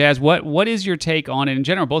 and then Jazz. What is your take on it in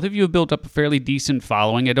general? Both of you have built up a fairly decent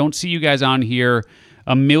following. I don't see you guys on here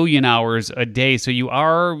a million hours a day, so you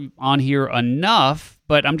are on here enough.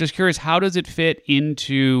 But I'm just curious, how does it fit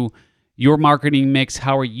into your marketing mix?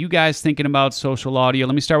 How are you guys thinking about social audio?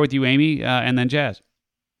 Let me start with you, Amy, and then Jazz.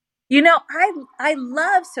 You know, I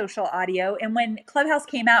love social audio, and when Clubhouse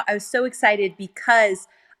came out, I was so excited because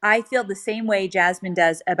I feel the same way Jasmine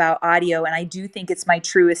does about audio, and I do think it's my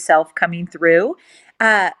truest self coming through.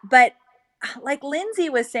 But like Lindsay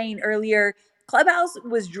was saying earlier, Clubhouse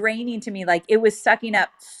was draining to me. Like it was sucking up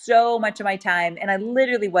so much of my time, and I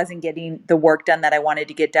literally wasn't getting the work done that I wanted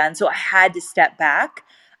to get done. So I had to step back.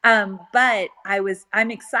 But I'm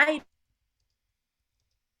excited.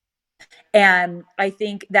 And I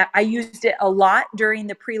think that I used it a lot during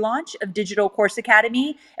the pre-launch of Digital Course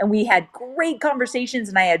Academy. And we had great conversations,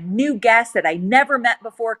 and I had new guests that I never met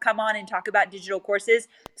before come on and talk about digital courses.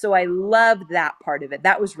 So I loved that part of it.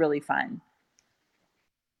 That was really fun.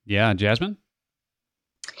 Yeah, Jasmine?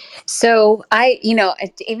 So Amy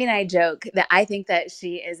and I joke that I think that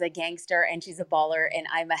she is a gangster and she's a baller, and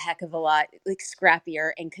I'm a heck of a lot like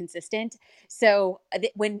scrappier and consistent. So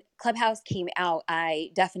when Clubhouse came out,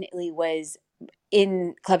 I definitely was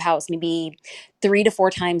in Clubhouse maybe 3 to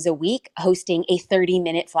 4 times a week, hosting a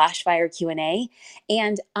 30-minute flash fire Q&A.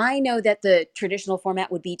 And I know that the traditional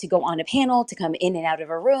format would be to go on a panel, to come in and out of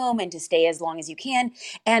a room, and to stay as long as you can.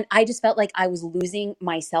 And I just felt like I was losing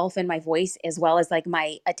myself and my voice, as well as like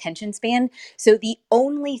my attention span. So the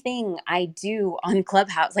only thing I do on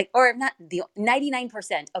Clubhouse,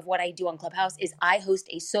 99% of what I do on Clubhouse is I host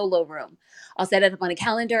a solo room. I'll set it up on a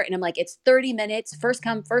calendar, and I'm like, it's 30 minutes, first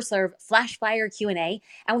come, first serve, flash fire Q&A.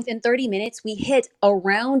 And within 30 minutes, we hit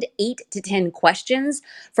around 8 to 10 questions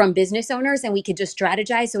from business owners, and we could just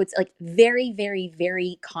strategize. So it's like very, very,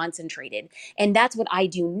 very concentrated. And that's what I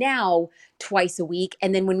do now twice a week.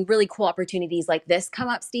 And then when really cool opportunities like this come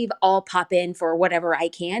up, Steve, I'll pop in for whatever I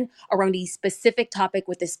can around a specific topic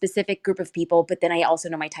with a specific group of people. But then I also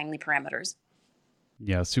know my timely parameters.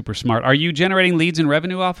 Yeah, super smart. Are you generating leads and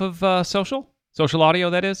revenue off of social audio,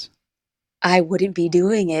 that is? I wouldn't be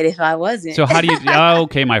doing it if I wasn't. So how do you,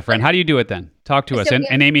 okay, my friend, how do you do it then? Talk to us. So,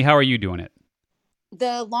 and Amy, how are you doing it?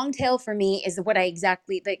 The long tail for me is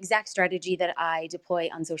the exact strategy that I deploy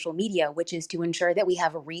on social media, which is to ensure that we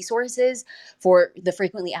have resources for the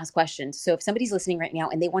frequently asked questions. So if somebody's listening right now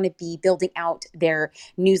and they want to be building out their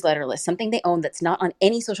newsletter list, something they own that's not on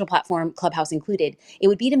any social platform, Clubhouse included, it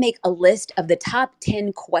would be to make a list of the top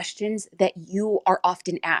 10 questions that you are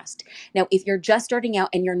often asked. Now, if you're just starting out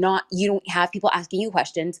and you don't have people asking you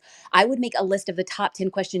questions, I would make a list of the top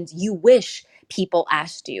 10 questions you wish people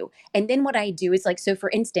asked you. And then what I do is like so for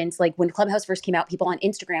instance, like when Clubhouse first came out, people on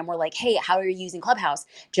Instagram were like, hey, how are you using Clubhouse?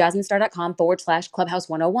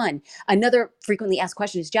 JasmineStar.com/Clubhouse101. Another frequently asked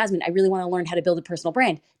question is, Jasmine, I really want to learn how to build a personal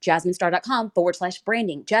brand.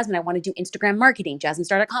 JasmineStar.com/branding. Jasmine, I want to do Instagram marketing.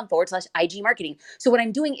 JasmineStar.com/IG marketing. So what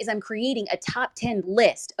I'm doing is I'm creating a top 10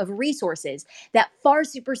 list of resources that far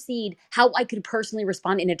supersede how I could personally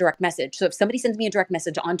respond in a direct message. So if somebody sends me a direct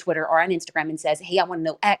message on Twitter or on Instagram and says, hey, I want to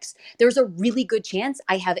know X, there's a really good chance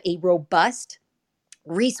I have a robust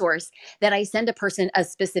resource that I send a person a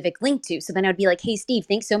specific link to. So then I'd be like, hey, Steve,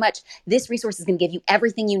 thanks so much. This resource is going to give you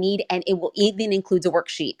everything you need, and it will even includes a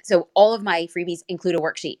worksheet. So all of my freebies include a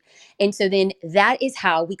worksheet. And so then that is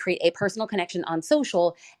how we create a personal connection on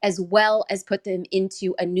social, as well as put them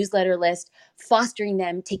into a newsletter list, fostering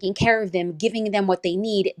them, taking care of them, giving them what they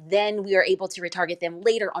need. Then we are able to retarget them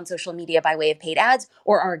later on social media by way of paid ads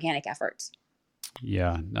or organic efforts.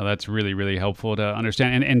 Yeah, no, that's really, really helpful to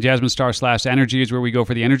understand. And Jasmine Star/Energy is where we go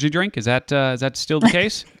for the energy drink. Is that still the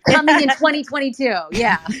case? Coming in 2022.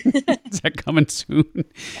 Yeah. Is that coming soon?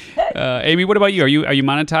 Amy, what about you? Are you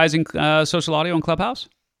monetizing social audio on Clubhouse?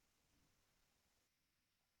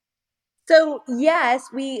 So yes,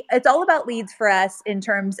 it's all about leads for us in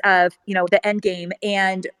terms of, the end game.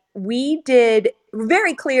 And we did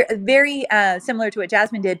very similar to what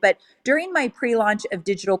Jasmine did, but during my pre-launch of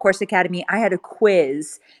Digital Course Academy, I had a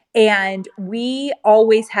quiz, and we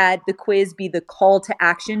always had the quiz be the call to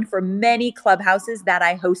action for many clubhouses that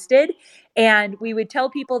I hosted. And we would tell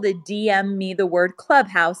people to DM me the word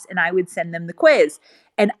Clubhouse, and I would send them the quiz.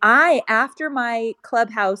 And after my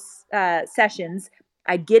Clubhouse sessions,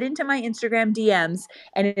 I'd get into my Instagram DMs,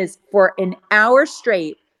 and it is for an hour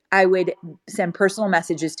straight, I would send personal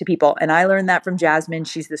messages to people. And I learned that from Jasmine.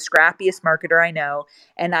 She's the scrappiest marketer I know.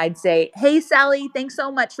 And I'd say, hey, Sally, thanks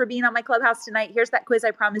so much for being on my Clubhouse tonight. Here's that quiz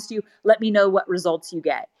I promised you. Let me know what results you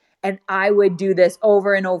get. And I would do this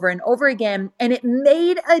over and over and over again. And it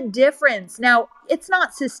made a difference. Now, it's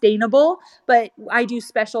not sustainable, but I do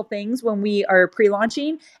special things when we are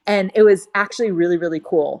pre-launching. And it was actually really, really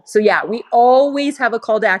cool. So yeah, we always have a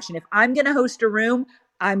call to action. If I'm going to host a room,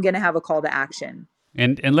 I'm going to have a call to action.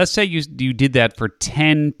 And let's say you did that for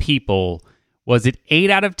 10 people. Was it 8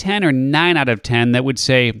 out of 10 or 9 out of 10 that would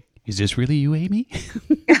say, is this really you, Amy?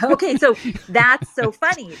 Okay, so that's so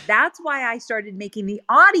funny. That's why I started making the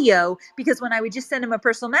audio, because when I would just send them a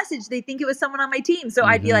personal message, they think it was someone on my team. So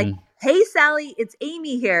I'd be like, hey, Sally, it's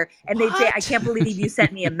Amy here. And they'd say, I can't believe you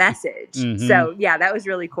sent me a message. So yeah, that was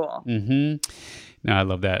really cool. No, I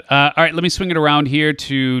love that. All right, let me swing it around here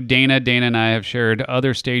to Dana. Dana and I have shared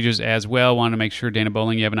other stages as well. Want to make sure, Dana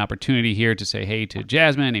Bowling, you have an opportunity here to say hey to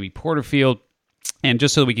Jasmine, Amy Porterfield. And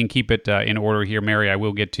just so we can keep it in order here, Mary, I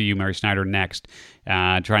will get to you, Mary Snyder, next.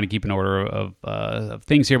 Trying to keep an order of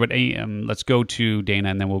things here, but let's go to Dana,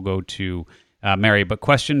 and then we'll go to Mary. But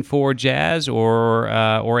question for Jazz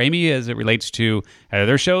or Amy as it relates to either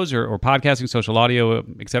their shows or podcasting, social audio,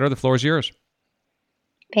 et cetera. The floor is yours.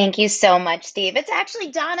 Thank you so much, Steve. It's actually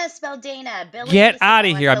Donna spelled Dana. Billy, get out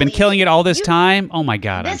of here. I've been killing it all this time. Oh, my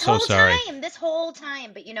God. I'm so sorry. This whole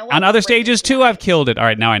time. But you know what? On other stages, too, I've killed it. All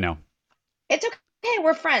right, now I know. It's okay.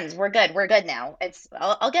 We're friends. We're good. We're good now.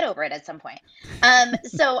 I'll get over it at some point.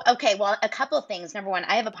 Okay. Well, a couple of things. Number one,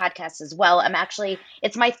 I have a podcast as well.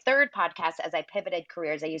 It's my third podcast as I pivoted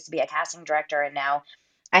careers. I used to be a casting director, and now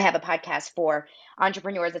I have a podcast for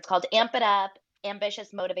entrepreneurs. It's called Amp It Up.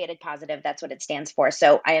 Ambitious, motivated, positive. That's what it stands for.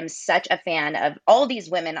 So I am such a fan of all these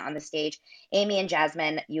women on the stage. Amy and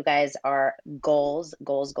Jasmine, you guys are goals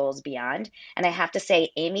beyond. And I have to say,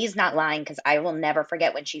 Amy's not lying, because I will never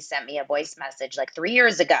forget when she sent me a voice message like 3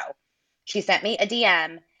 years ago. She sent me a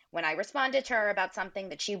DM when I responded to her about something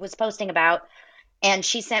that she was posting about. And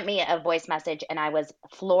she sent me a voice message, and I was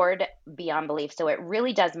floored beyond belief. So it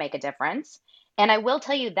really does make a difference. And I will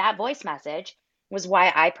tell you, that voice message was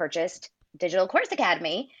why I purchased Digital Course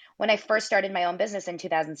Academy. When I first started my own business in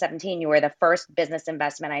 2017, you were the first business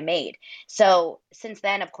investment I made. So since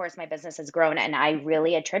then, of course, my business has grown, and I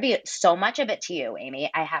really attribute so much of it to you, Amy.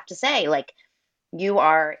 I have to say, you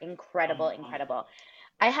are incredible.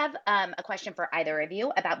 I have a question for either of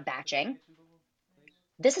you about batching.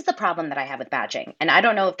 This is the problem that I have with batching, and I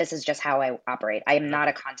don't know if this is just how I operate. I am not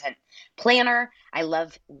a content planner. I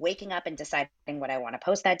love waking up and deciding what I want to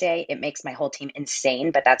post that day. It makes my whole team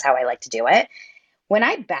insane, but that's how I like to do it. When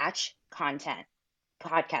I batch content,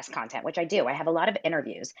 podcast content, which I do, I have a lot of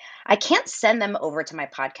interviews. I can't send them over to my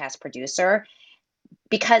podcast producer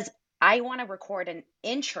because I want to record an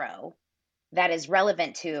intro that is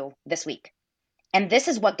relevant to this week. And this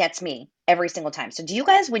is what gets me every single time. So do you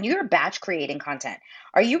guys, when you're batch creating content,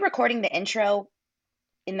 are you recording the intro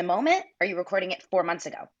in the moment? Or are you recording it 4 months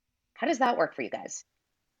ago? How does that work for you guys?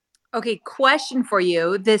 Okay, question for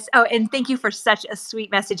you. And thank you for such a sweet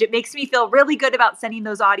message. It makes me feel really good about sending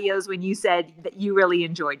those audios when you said that you really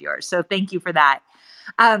enjoyed yours. So thank you for that.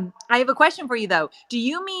 I have a question for you though. Do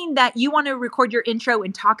you mean that you want to record your intro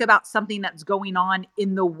and talk about something that's going on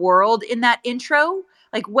in the world in that intro?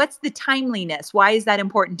 Like, what's the timeliness? Why is that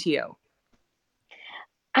important to you?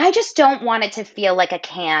 I just don't want it to feel like a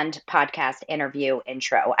canned podcast interview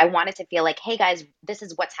intro. I want it to feel like, hey guys, this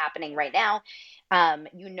is what's happening right now.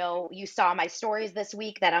 You saw my stories this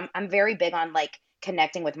week that I'm very big on like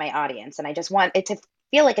connecting with my audience, and I just want it to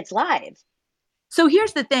feel like it's live. So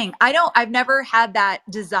here's the thing. I've never had that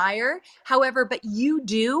desire. However, but you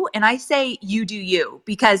do. And I say you do you,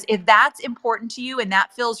 because if that's important to you and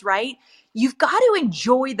that feels right, you've got to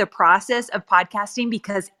enjoy the process of podcasting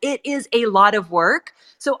because it is a lot of work.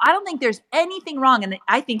 So I don't think there's anything wrong. And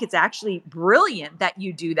I think it's actually brilliant that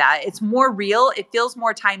you do that. It's more real. It feels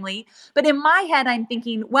more timely. But in my head, I'm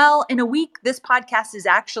thinking, well, in a week, this podcast is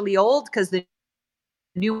actually old because the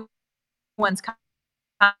new one's coming.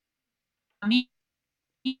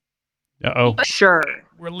 Uh-oh. Sure.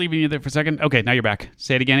 We're leaving you there for a second. Okay, now you're back.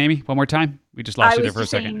 Say it again, Amy, one more time. We just lost you there for a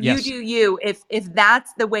second. Yes. You do you. If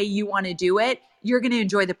that's the way you want to do it, you're going to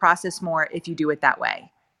enjoy the process more if you do it that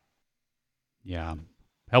way. Yeah.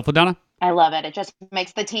 Helpful, Donna? I love it. It just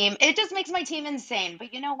makes my team insane.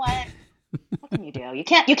 But you know what? What can you do? You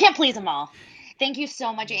can't please them all. Thank you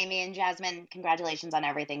so much, Amy and Jasmine. Congratulations on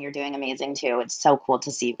everything. You're doing amazing too. It's so cool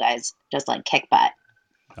to see you guys just like kick butt.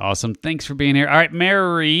 Awesome. Thanks for being here. All right,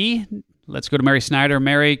 Mary. Let's go to Mary Snyder.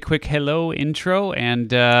 Mary, quick hello intro.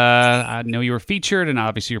 And I know you were featured, and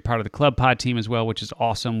obviously you're part of the Club Pod team as well, which is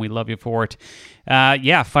awesome. We love you for it.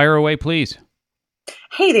 Fire away, please.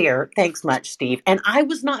 Hey there. Thanks much, Steve. And I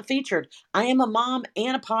was not featured. I am a mom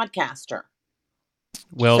and a podcaster.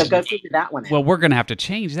 Well, so go figure that one out. Well, we're going to have to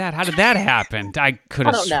change that. How did that happen? I could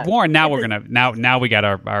have sworn. Now we're going to, now we got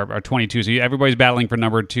our 22. So everybody's battling for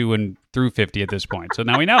number 2 and through 50 at this point. So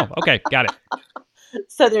now we know. Okay, got it.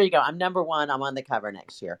 So there you go. I'm number 1. I'm on the cover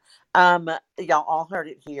next year. Y'all all heard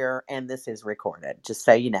it here, and this is recorded, just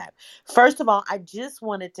so you know. First of all, I just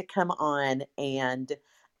wanted to come on and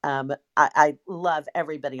I love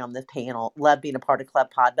everybody on this panel, love being a part of Club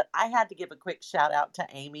Pod, but I had to give a quick shout out to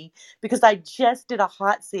Amy because I just did a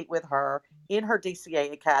hot seat with her in her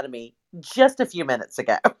DCA Academy just a few minutes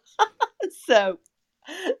ago. So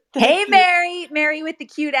hey, Mary with the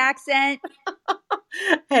cute accent.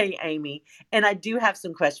 Hey, Amy. And I do have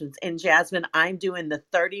some questions. And Jasmine, I'm doing the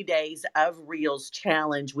 30 Days of Reels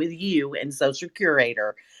challenge with you and Social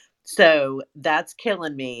Curator. So that's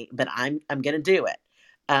killing me, but I'm going to do it.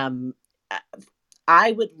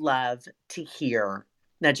 I would love to hear.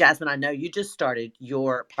 Now, Jasmine, I know you just started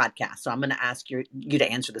your podcast, so I'm going to ask you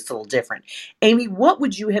to answer this a little different. Amy, what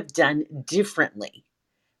would you have done differently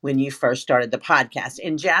when you first started the podcast?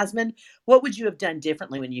 And Jasmine, what would you have done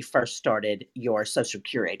differently when you first started your Social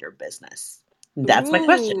Curator business? That's my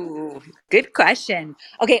question. Good question.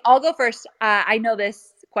 Okay, I'll go first. I know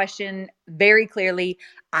this question very clearly.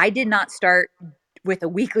 I did not start with a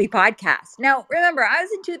weekly podcast. Now, remember, I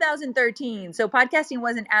was in 2013, so podcasting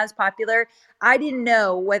wasn't as popular. I didn't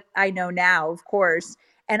know what I know now, of course.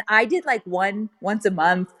 And I did like once a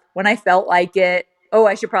month when I felt like it. Oh,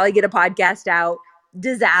 I should probably get a podcast out.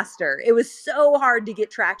 Disaster. It was so hard to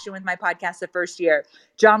get traction with my podcast the first year.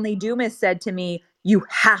 John Lee Dumas said to me, you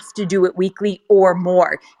have to do it weekly or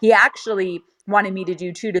more. He actually wanted me to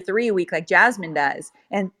do 2 to 3 a week like Jasmine does.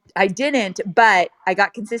 And I didn't, but I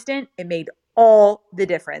got consistent. It made all the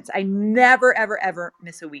difference. I never, ever, ever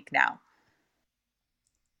miss a week now.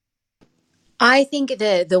 I think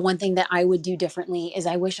the one thing that I would do differently is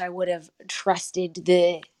I wish I would have trusted the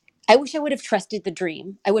dream. I wish I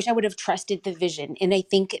would have trusted the vision. And I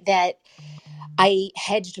think that I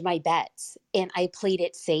hedged my bets and I played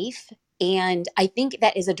it safe. And I think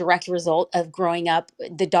that is a direct result of growing up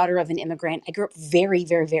the daughter of an immigrant. I grew up very,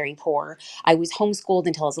 very, very poor. I was homeschooled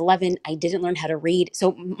until I was 11. I didn't learn how to read.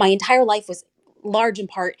 So my entire life was large in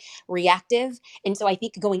part reactive. And so I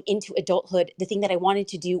think going into adulthood, the thing that I wanted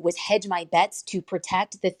to do was hedge my bets to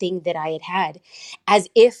protect the thing that I had, as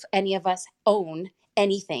if any of us own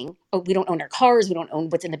anything. We don't own our cars. We don't own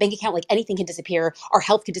what's in the bank account. Like anything can disappear. Our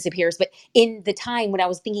health could disappear. But in the time when I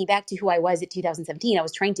was thinking back to who I was at 2017, I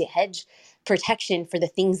was trying to hedge protection for the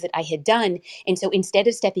things that I had done. And so instead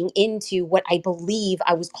of stepping into what I believe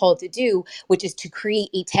I was called to do, which is to create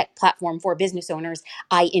a tech platform for business owners,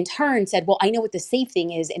 I in turn said, well, I know what the safe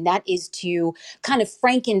thing is. And that is to kind of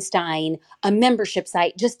Frankenstein a membership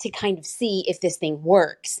site just to kind of see if this thing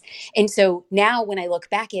works. And so now when I look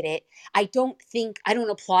back at it, I don't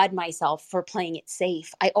applaud myself for playing it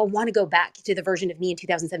safe. I want to go back to the version of me in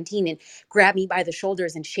 2017 and grab me by the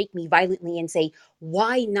shoulders and shake me violently and say,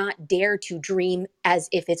 why not dare to dream as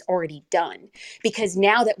if it's already done? Because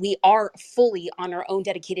now that we are fully on our own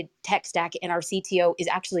dedicated tech stack and our CTO is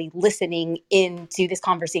actually listening into this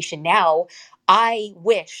conversation now, I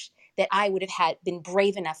wish that I would have been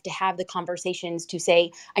brave enough to have the conversations to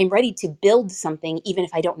say, I'm ready to build something, even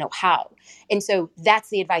if I don't know how. And so that's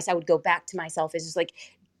the advice I would go back to myself, is just like,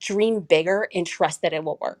 dream bigger and trust that it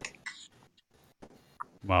will work.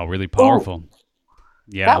 Wow, really powerful. Ooh,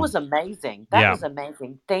 yeah. that was amazing. That was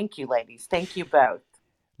amazing. Thank you, ladies. Thank you both.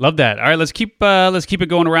 Love that. All right, let's keep it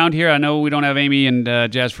going around here. I know we don't have Amy and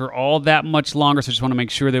Jazz for all that much longer, so I just want to make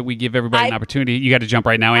sure that we give everybody an opportunity. You got to jump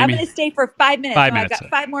right now, Amy. I'm going to stay for 5 minutes. 5 minutes. I've got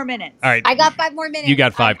 5 more minutes. All right. I got 5 more minutes. You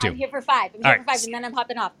got 5 too. I'm here for 5. I'm here for 5, and then I'm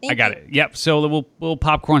hopping off. Thank you. I got it. Yep. So we'll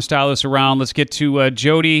popcorn style this around. Let's get to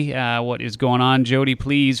Jody. What is going on, Jody?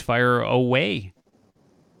 Please fire away.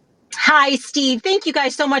 Hi, Steve. Thank you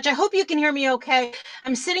guys so much. I hope you can hear me okay.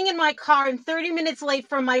 I'm sitting in my car and 30 minutes late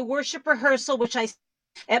for my worship rehearsal, which I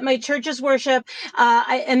at my church's worship,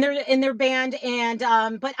 and they're in their band, and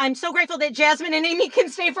but I'm so grateful that Jasmine and Amy can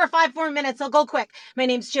stay for 5 more minutes. I'll go quick. My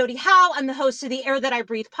name's Jody Howe. I'm the host of the Air That I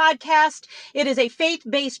Breathe podcast. It is a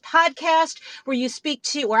faith-based podcast where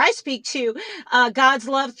I speak to God's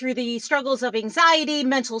love through the struggles of anxiety,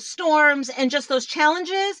 mental storms, and just those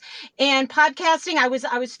challenges. And podcasting, I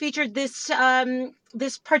was featured this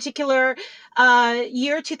particular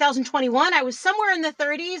year, 2021. I was somewhere in the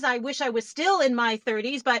 30s. I wish I was still in my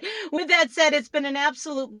 30s, but with that said, it's been an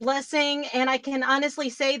absolute blessing. And I can honestly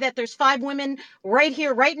say that there's 5 women right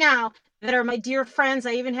here, right now, that are my dear friends.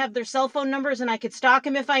 I even have their cell phone numbers and I could stalk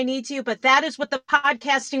them if I need to, but that is what the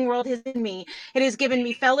podcasting world has given me. It has given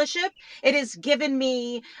me fellowship. It has given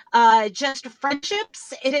me just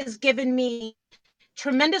friendships. It has given me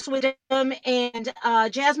tremendous wisdom. And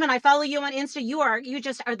Jasmine, I follow you on Insta. You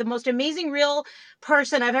just are the most amazing real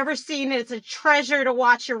person I've ever seen. It's a treasure to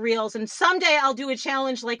watch your reels. And someday I'll do a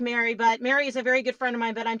challenge like Mary, but Mary is a very good friend of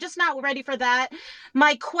mine, but I'm just not ready for that.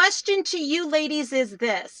 My question to you ladies is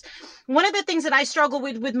this. One of the things that I struggle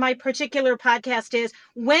with my particular podcast is,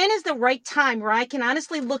 when is the right time where I can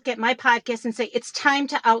honestly look at my podcast and say, it's time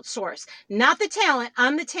to outsource? Not the talent,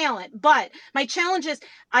 I'm the talent, but my challenge is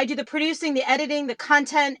I do the producing, the editing, the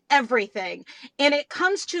content, everything. And it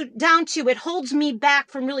comes down to, it holds me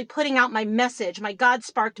back from really putting out my message, my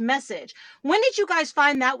God-sparked message. When did you guys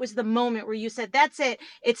find that was the moment where you said, that's it,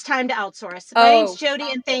 it's time to outsource? My name's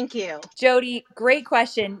Jody, and thank you. Jody, great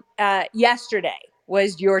question. Yesterday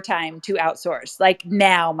was your time to outsource. Like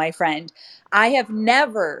now, my friend. I have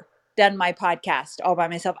never done my podcast all by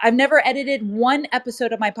myself. I've never edited one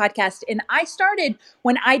episode of my podcast. And I started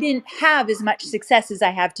when I didn't have as much success as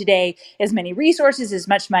I have today, as many resources, as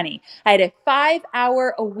much money. I had a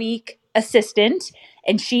 5-hour-a-week assistant,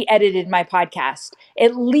 and she edited my podcast.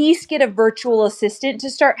 At least get a virtual assistant to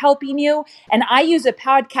start helping you. And I use a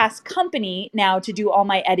podcast company now to do all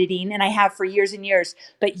my editing, and I have for years and years.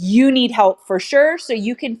 But you need help for sure, so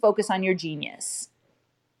you can focus on your genius.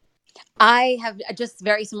 I have just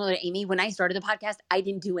very similar to Amy. When I started the podcast, I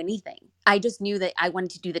didn't do anything. I just knew that I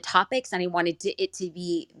wanted to do the topics and I wanted it to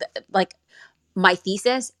be like my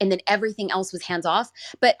thesis, and then everything else was hands off.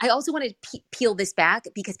 But I also want to peel this back,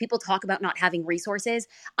 because people talk about not having resources.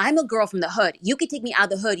 I'm a girl from the hood. You could take me out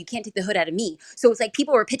of the hood. You can't take the hood out of me. So it's like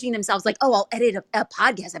people were pitching themselves like, oh, I'll edit a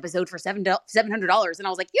podcast episode for $700. And I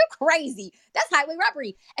was like, you're crazy. That's highway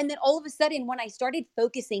robbery. And then all of a sudden, when I started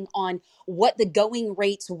focusing on what the going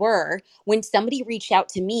rates were, when somebody reached out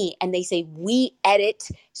to me and they say, we edit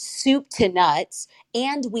soup to nuts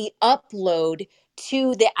and we upload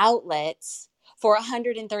to the outlets for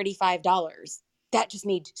 $135. That just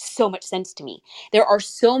made so much sense to me. There are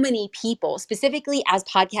so many people, specifically as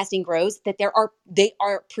podcasting grows, that they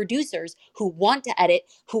are producers who want to edit,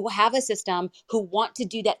 who have a system, who want to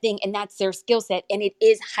do that thing, and that's their skill set, and it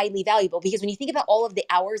is highly valuable. Because when you think about all of the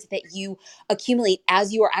hours that you accumulate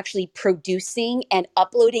as you are actually producing and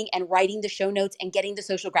uploading and writing the show notes and getting the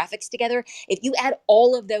social graphics together, if you add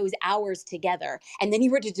all of those hours together and then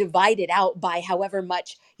you were to divide it out by however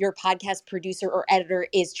much your podcast producer or editor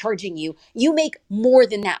is charging you, you make more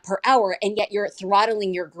than that per hour, and yet you're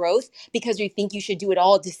throttling your growth because you think you should do it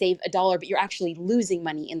all to save $1, but you're actually losing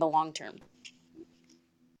money in the long term.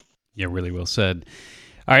 Yeah, really well said.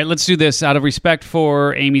 All right, let's do this out of respect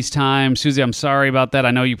for Amy's time. Susie, I'm sorry about that. I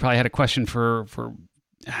know you probably had a question for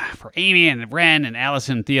for Amy and Ren and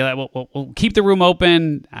Allison and Thea, we'll keep the room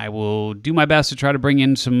open. I will do my best to try to bring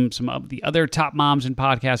in some of the other top moms in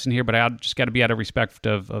podcasting here, but I just got to be out of respect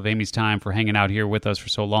of Amy's time for hanging out here with us for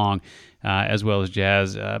so long, as well as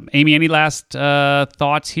Jazz. Amy, any last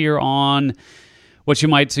thoughts here on what you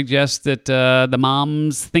might suggest that the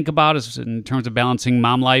moms think about as in terms of balancing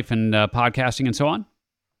mom life and podcasting and so on?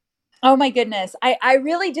 Oh my goodness. I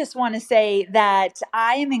really just want to say that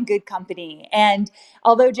I am in good company. And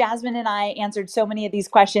although Jasmine and I answered so many of these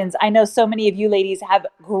questions, I know so many of you ladies have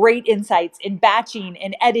great insights in batching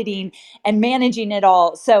and editing and managing it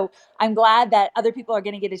all. So I'm glad that other people are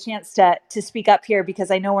going to get a chance to speak up here, because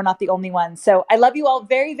I know we're not the only ones. So I love you all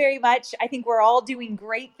very, very much. I think we're all doing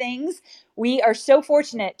great things. We are so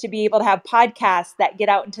fortunate to be able to have podcasts that get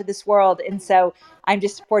out into this world. And so I'm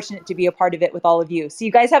just fortunate to be a part of it with all of you. So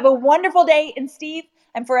you guys have a wonderful day. And Steve,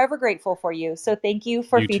 I'm forever grateful for you. So thank you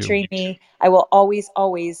for featuring me. I will always,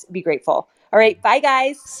 always be grateful. All right. Bye,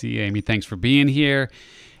 guys. See you, Amy. Thanks for being here.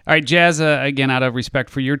 All right, Jazz, again, out of respect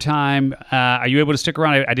for your time, are you able to stick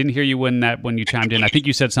around? I didn't hear you when you chimed in. I think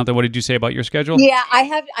you said something. What did you say about your schedule? Yeah,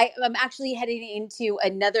 I'm actually heading into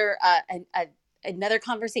another another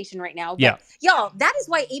conversation right now. But y'all, that is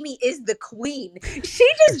why Amy is the queen. She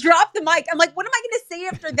just dropped the mic. I'm like, what am I going to say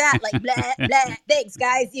after that? Like, blah, blah. Thanks,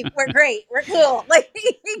 guys. We're great. We're cool. Like,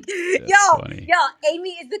 y'all, Amy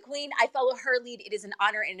is the queen. I follow her lead. It is an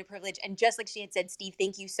honor and a privilege. And just like she had said, Steve,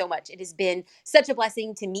 thank you so much. It has been such a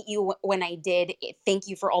blessing to meet you when I did. Thank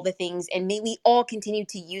you for all the things. And may we all continue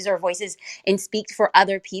to use our voices and speak for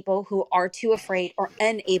other people who are too afraid or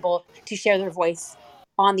unable to share their voice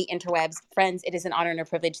on the interwebs. Friends, it is an honor and a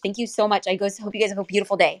privilege. Thank you so much. Hope you guys have a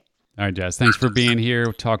beautiful day. All right, Jazz. Thanks for being here.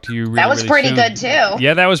 We'll talk to you really, that was really pretty soon. good, too.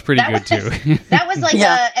 Yeah, that was pretty good, too. That was like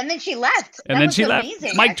and then she left. And that then was she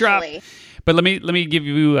amazing, left. Mic drop. actually. But let me give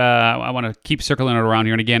you, I want to keep circling it around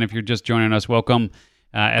here. And again, if you're just joining us, welcome.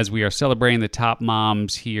 As we are celebrating the top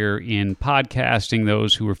moms here in podcasting,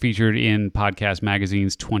 those who were featured in Podcast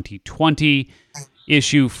Magazine's 2020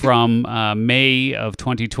 issue from May of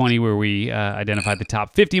 2020, where we identified the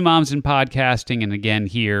top 50 moms in podcasting, and again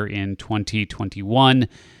here in 2021,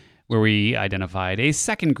 where we identified a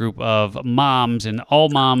second group of moms, and all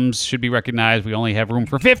moms should be recognized. We only have room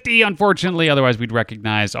for 50, unfortunately. Otherwise, we'd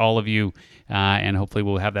recognize all of you, and hopefully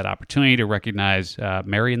we'll have that opportunity to recognize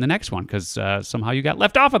Mary in the next one, because somehow you got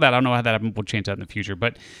left off of that. I don't know how that happened. We'll change that in the future.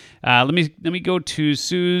 But let me go to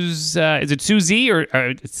Suze. Is it Susie, or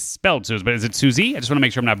it's spelled Suze, but is it Susie? I just want to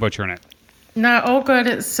make sure I'm not butchering it. No, all good.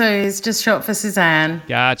 It's Suze, just short for Suzanne.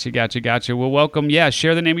 Gotcha. Well, welcome. Yeah,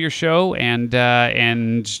 share the name of your show and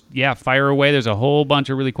fire away. There's a whole bunch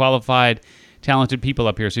of really qualified, talented people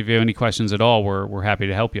up here. So if you have any questions at all, we're happy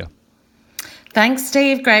to help you. Thanks,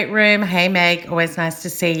 Steve. Great room. Hey, Meg. Always nice to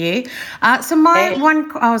see you. My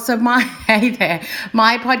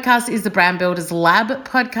podcast is the Brand Builders Lab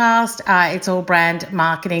podcast. It's all brand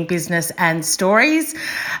marketing, business, and stories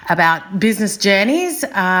about business journeys.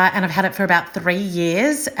 And I've had it for about 3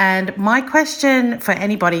 years. And my question for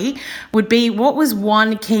anybody would be, what was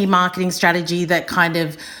one key marketing strategy that kind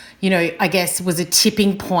of, I guess was a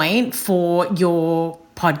tipping point for your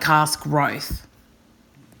podcast growth?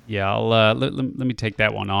 Yeah, let me take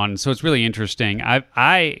that one on. So it's really interesting.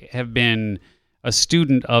 I have been a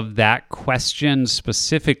student of that question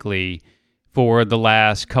specifically for the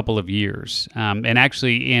last couple of years. And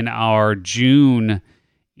actually in our June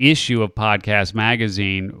issue of Podcast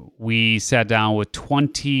Magazine, we sat down with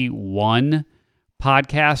 21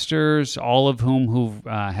 podcasters, all of whom who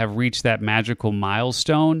have reached that magical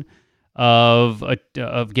milestone of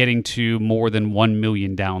getting to more than 1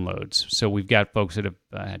 million downloads. So we've got folks that have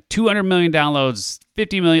had 200 million downloads,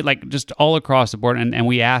 50 million, like just all across the board. And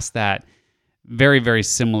we asked that very, very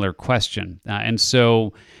similar question. And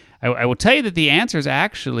so I will tell you that the answers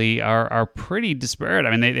actually are pretty disparate.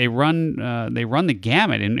 I mean, they run the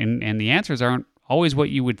gamut, and the answers aren't always what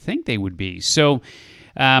you would think they would be. So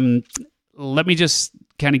let me just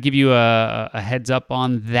kind of give you a heads up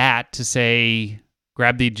on that to say,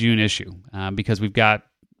 grab the June issue because we've got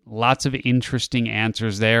lots of interesting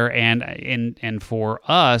answers there. And for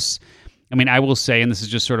us, I mean, I will say, and this is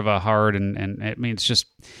just sort of a hard and I mean, it's just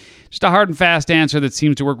a hard and fast answer that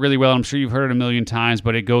seems to work really well. I'm sure you've heard it a million times,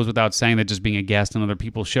 but it goes without saying that just being a guest on other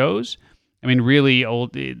people's shows, I mean, really,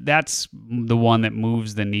 that's the one that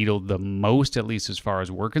moves the needle the most, at least as far as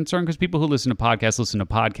we're concerned, because people who listen to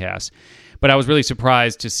podcasts. But I was really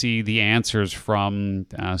surprised to see the answers from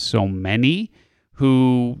so many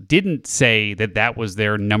who didn't say that was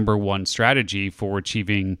their number one strategy for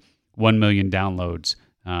achieving 1 million downloads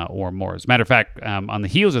or more. As a matter of fact, on the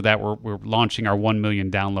heels of that, we're launching our 1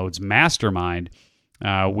 million downloads mastermind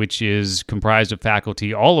which is comprised of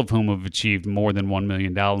faculty, all of whom have achieved more than 1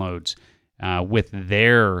 million downloads with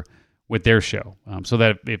their show. So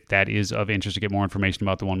that if that is of interest to get more information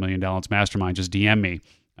about the $1 Million Mastermind, just DM me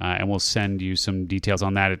and we'll send you some details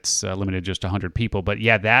on that. It's limited to just 100 people. But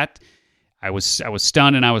yeah, that I was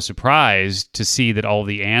stunned and I was surprised to see that all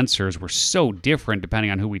the answers were so different depending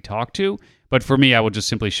on who we talked to. But for me, I will just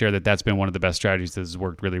simply share that that's been one of the best strategies that has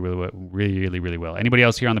worked really, really, really, really well. Anybody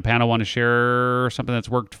else here on the panel want to share something that's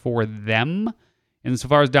worked for them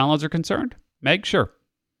insofar as downloads are concerned? Meg, sure.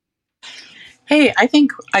 Hey, I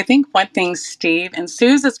think one thing, Steve, and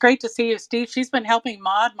Suze, it's great to see you. Steve, she's been helping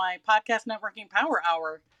mod my podcast networking power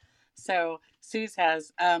hour. So Suze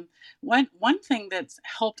has one thing that's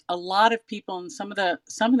helped a lot of people, and some of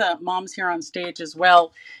the moms here on stage as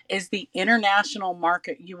well, is the international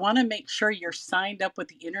market. You want to make sure you're signed up with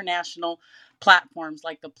the international platforms,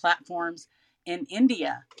 like the platforms in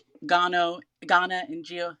India, Ghana, and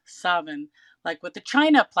GeoSavan, like with the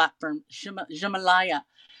China platform, Himalaya.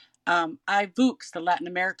 iVoox, the Latin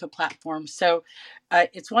America platform. So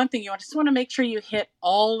it's one thing, you just want to make sure you hit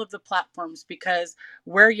all of the platforms, because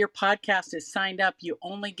where your podcast is signed up, you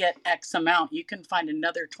only get X amount. You can find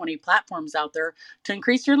another 20 platforms out there to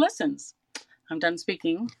increase your listens. I'm done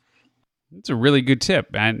speaking. It's a really good tip.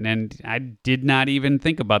 And I did not even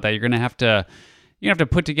think about that. You're going to have to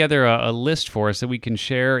put together a list for us that we can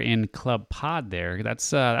share in Club Pod there.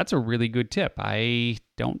 That's a really good tip. I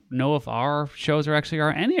don't know if our shows are actually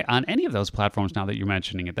on any of those platforms now that you're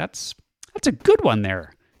mentioning it. That's a good one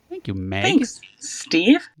there. Thank you, Meg. Thanks,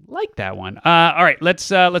 Steve. Like that one. All right, let's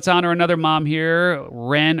honor another mom here,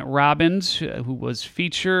 Ren Robbins, who was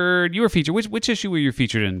featured. You were featured. Which issue were you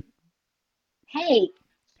featured in? Hey.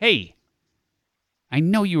 I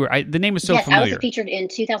know you were. The name is so familiar. I was featured in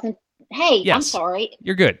 2000. Hey, yes. I'm sorry.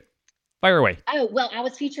 You're good. Fire away. Oh, well, I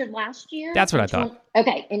was featured last year. That's what I thought.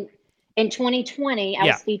 Okay. In 2020, I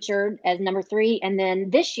was featured as number 3. And then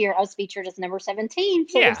this year, I was featured as number 17.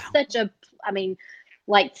 So it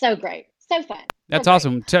was so great. So fun. That's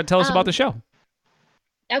awesome. Tell us about the show.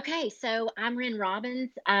 Okay, so I'm Ren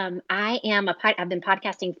Robbins. I've been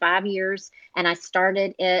podcasting 5 years, and I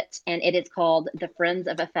started it, and it is called The Friends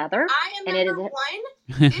of a Feather. I am number 1.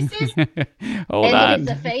 This is Hold on. It is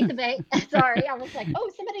a faith-based. Sorry, I was like,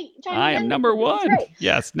 somebody. I am number 1.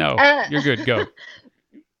 Yes, no, you're good. Go.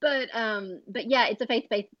 But yeah, it's a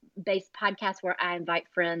faith-based podcast where I invite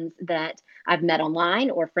friends that I've met online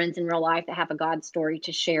or friends in real life that have a God story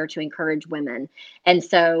to share to encourage women. And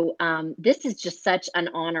so this is just such an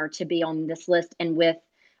honor to be on this list and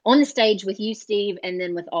on the stage with you, Steve, and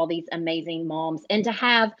then with all these amazing moms, and to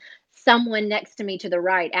have someone next to me to the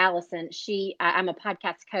right, Allison. I'm a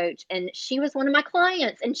podcast coach, and she was one of my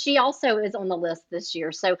clients, and she also is on the list this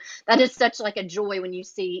year. So that is such like a joy when you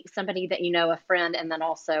see somebody that you know, a friend, and then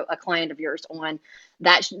also a client of yours on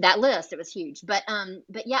that list. It was huge. But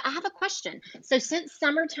yeah, I have a question. So since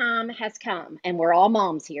summertime has come, and we're all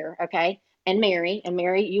moms here, okay? And Mary,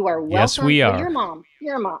 you are welcome. Yes, we are. You're a mom.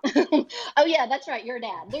 Oh yeah, that's right. You're a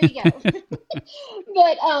dad. There you go.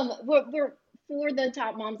 But we're for the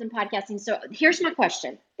top moms in podcasting. So here's my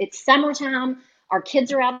question. It's summertime. Our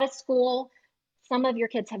kids are out of school. Some of your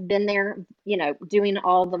kids have been there, doing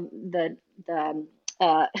all the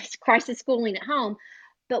crisis schooling at home.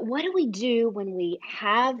 But what do we do when we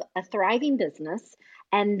have a thriving business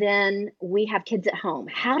and then we have kids at home?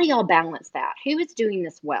 How do y'all balance that? Who is doing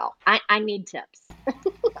this well? I need tips.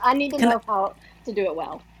 I need to know how to do it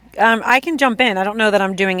well. I can jump in. I don't know that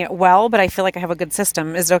I'm doing it well, but I feel like I have a good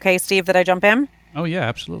system. Is it okay, Steve, that I jump in? Oh, yeah,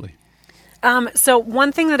 absolutely. So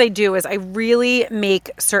one thing that I do is I really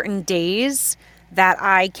make certain days that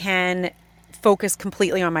I can focus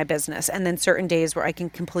completely on my business, and then certain days where I can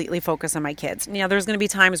completely focus on my kids. Now, there's going to be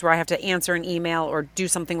times where I have to answer an email or do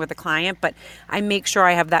something with a client, but I make sure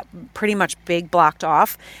I have that pretty much big blocked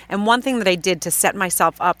off. And one thing that I did to set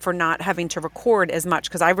myself up for not having to record as much,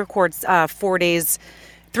 because I record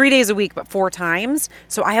 3 days a week, but 4 times.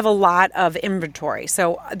 So I have a lot of inventory.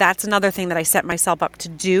 So that's another thing that I set myself up to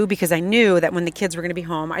do, because I knew that when the kids were going to be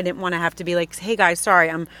home, I didn't want to have to be like, hey guys, sorry,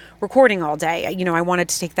 I'm recording all day. I wanted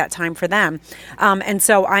to take that time for them. And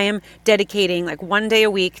so I am dedicating like 1 day a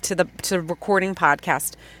week to recording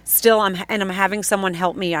podcast. Still, I'm having someone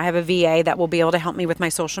help me. I have a VA that will be able to help me with my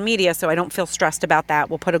social media, so I don't feel stressed about that.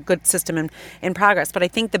 We'll put a good system in progress. But I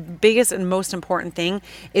think the biggest and most important thing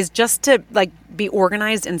is just to be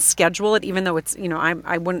organized and schedule it, even though it's,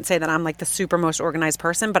 I wouldn't say that I'm like the super most organized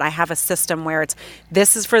person, but I have a system where it's,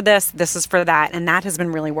 this is for this is for that. And that has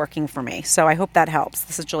been really working for me. So I hope that helps.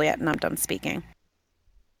 This is Juliet, and I'm done speaking.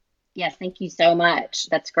 Yes, thank you so much.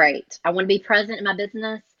 That's great. I want to be present in my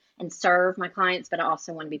business and serve my clients, but I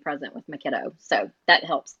also want to be present with my kiddo. So that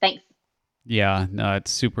helps. Thanks. Yeah, no, it's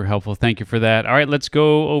super helpful. Thank you for that. All right, let's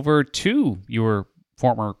go over to your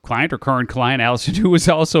former client or current client, Allison, who was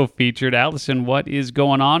also featured. Allison, what is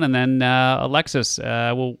going on? And then Alexis,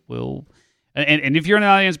 will and if you're in the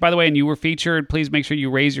audience, by the way, and you were featured, please make sure you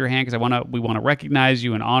raise your hand because we want to recognize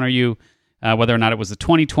you and honor you, whether or not it was the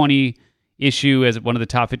 2020 issue as one of the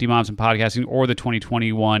top 50 moms in podcasting or the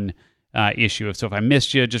 2021 issue. So if I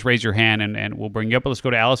missed you, just raise your hand and we'll bring you up. But let's go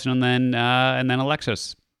to Allison and then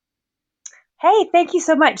Alexis. Hey, thank you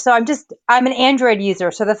so much. So I'm an Android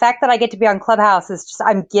user. So the fact that I get to be on Clubhouse is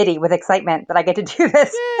I'm giddy with excitement that I get to do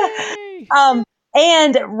this.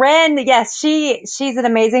 And Ren, yes, she's an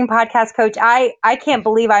amazing podcast coach. I can't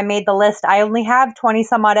believe I made the list. I only have 20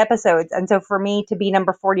 some odd episodes. And so for me to be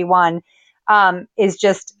number 41 is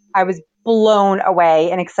just, I was blown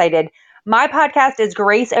away and excited. My podcast is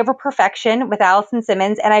Grace Over Perfection with Allison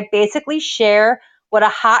Simmons. And I basically share what a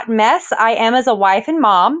hot mess I am as a wife and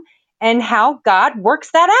mom, and how God works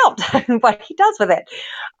that out and what he does with it.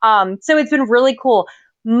 So it's been really cool.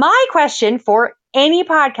 My question for any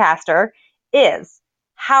podcaster is,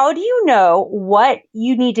 how do you know what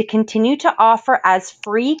you need to continue to offer as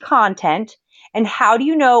free content? And how do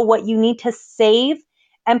you know what you need to save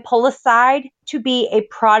and pull aside to be a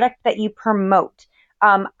product that you promote?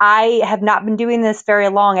 I have not been doing this very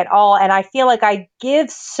long at all. And I feel like I give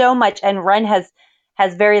so much, and Ren has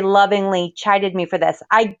very lovingly chided me for this.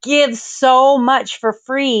 I give so much for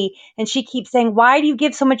free. And she keeps saying, why do you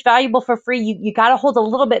give so much valuable for free? You got to hold a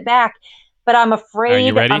little bit back, but I'm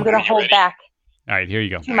afraid I'm going to hold back. All right, here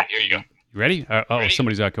you go. You ready?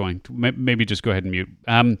 Somebody's outgoing. Maybe just go ahead and mute.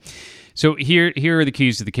 So here are the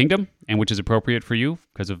keys to the kingdom, and which is appropriate for you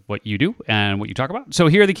because of what you do and what you talk about. So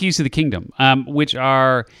here are the keys to the kingdom, which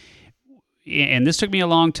are, and this took me a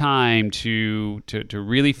long time to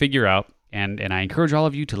really figure out. And I encourage all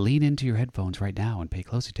of you to lean into your headphones right now and pay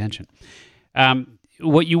close attention.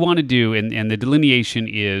 What you want to do, and the delineation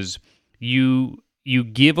is you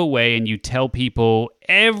give away and you tell people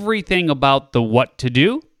everything about the what to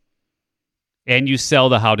do, and you sell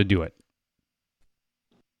the how to do it.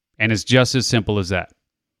 And it's just as simple as that.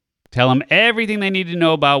 Tell them everything they need to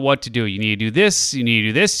know about what to do. You need to do this, you need to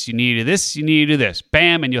do this, you need to do this, you need to do this.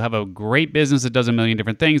 Bam, and you'll have a great business that does a million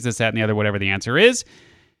different things, this, that, and the other, whatever the answer is.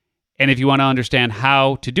 And if you want to understand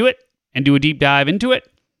how to do it and do a deep dive into it,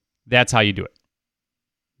 that's how you do it.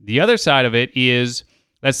 The other side of it is,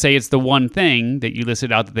 let's say it's the one thing that you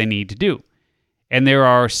listed out that they need to do. And there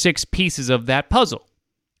are 6 pieces of that puzzle.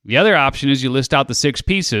 The other option is you list out the 6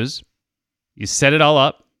 pieces, you set it all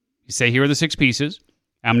up, you say, here are the 6 pieces.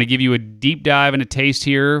 I'm going to give you a deep dive and a taste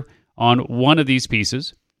here on one of these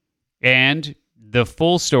pieces. And the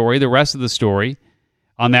full story, the rest of the story,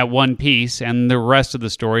 on that one piece, and the rest of the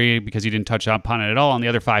story, because you didn't touch upon it at all on the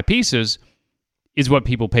other 5 pieces, is what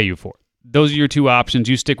people pay you for. Those are your 2 options.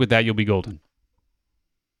 You stick with that, you'll be golden.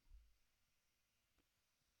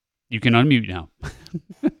 You can unmute now.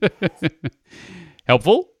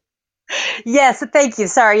 Helpful? Yes, thank you.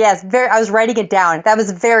 Sorry, yes. I was writing it down. That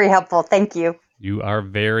was very helpful. Thank you. You are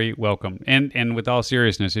very welcome. And with all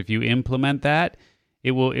seriousness, if you implement that,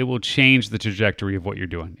 it will change the trajectory of what you're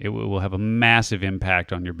doing. It will have a massive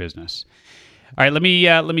impact on your business. All right, let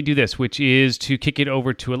me do this, which is to kick it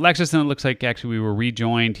over to Alexis. And it looks like actually we were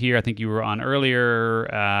rejoined here. I think you were on earlier.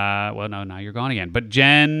 Well, no, now you're gone again. But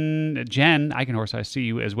Jen, Eichenhorst, I see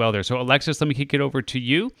you as well there. So Alexis, let me kick it over to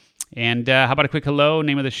you. And how about a quick hello,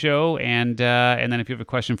 name of the show, and then if you have a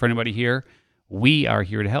question for anybody here, we are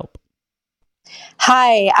here to help.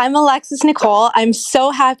 Hi, I'm Alexis Nicole. I'm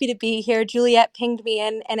so happy to be here. Juliet pinged me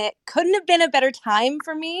in, and it couldn't have been a better time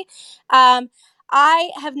for me.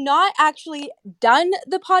 I have not actually done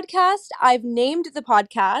the podcast. I've named the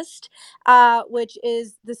podcast, which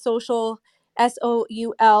is the Social,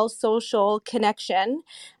 SOUL, Social Connection.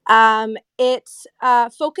 It's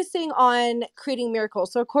focusing on creating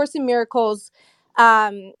miracles. So A Course in Miracles,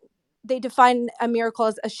 they define a miracle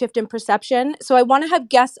as a shift in perception. So I want to have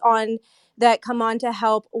guests on that come on to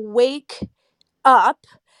help wake up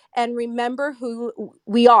and remember who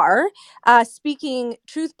we are, speaking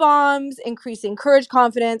truth bombs, increasing courage,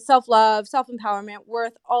 confidence, self-love, self-empowerment,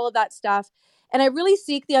 worth, all of that stuff. And I really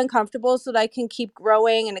seek the uncomfortable so that I can keep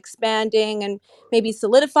growing and expanding and maybe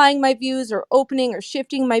solidifying my views or opening or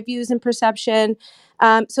shifting my views and perception.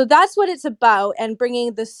 So that's what it's about, and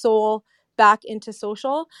bringing the soul back into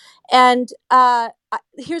social. And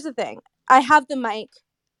here's the thing. I have the mic.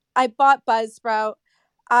 I bought Buzzsprout.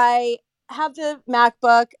 I have the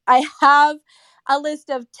MacBook. I have a list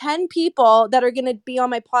of 10 people that are going to be on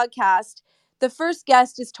my podcast The first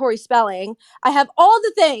guest is Tori Spelling. I have all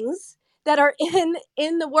the things that are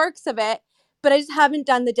in the works of it, but I just haven't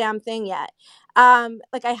done the damn thing yet.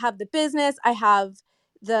 Like I have the business, I have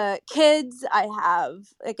the kids,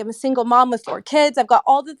 I'm a single mom with 4 kids. I've got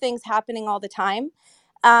all the things happening all the time.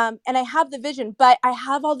 And I have the vision, but I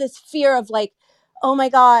have all this fear of like, oh my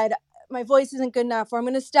God, my voice isn't good enough, or I'm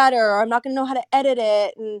going to stutter, or I'm not going to know how to edit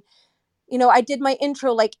it. And, I did my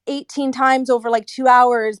intro like 18 times over like 2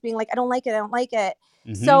 hours being like, I don't like it. I don't like it.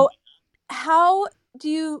 Mm-hmm. So how do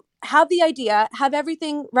you have the idea, have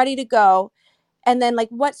everything ready to go? And then like,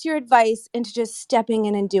 what's your advice into just stepping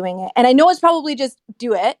in and doing it? And I know it's probably just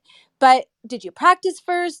do it, but did you practice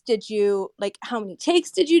first? Did you how many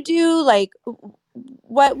takes did you do? Like,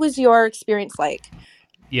 what was your experience like?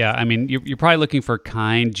 Yeah, I mean, you're probably looking for a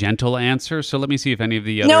kind, gentle answer. So let me see if any of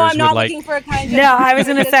the others No, I'm not would looking for a kind. No, I was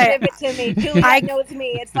going to say. Give it to me. Juliet knows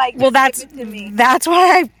me. It's like, Well, just give it to me. that's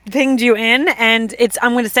why I pinged you in, and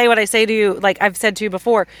I'm going to say what I say to you, like I've said to you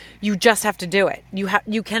before. You just have to do it.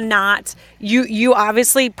 You cannot. You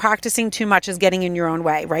obviously practicing too much is getting in your own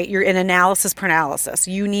way, right? You're in analysis paralysis.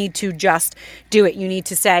 You need to just do it. You need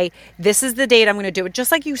to say, this is the date I'm going to do it. Just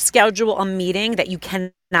like you schedule a meeting that you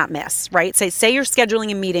cannot miss, right? Say you're scheduling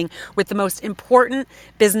a meeting with the most important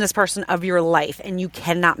business person of your life and you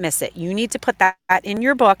cannot miss it. You need to put that in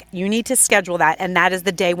your book. You need to schedule that. And that is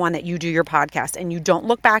the day one that you do your podcast, and you don't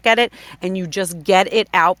look back at it and you just get it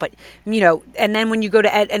out. But, and then when you go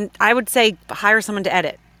to edit, and I would say hire someone to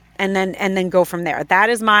edit. And then go from there.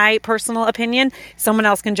 That is my personal opinion. Someone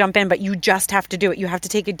else can jump in, but you just have to do it. You have to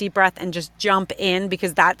take a deep breath and just jump in,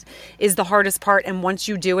 because that is the hardest part. And once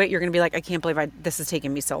you do it, you're going to be like, I can't believe this is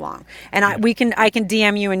taking me so long. And I can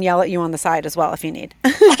DM you and yell at you on the side as well if you need.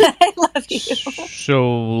 I love you.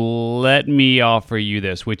 So let me offer you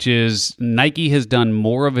this, which is Nike has done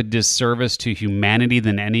more of a disservice to humanity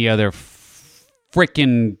than any other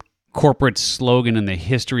freaking corporate slogan in the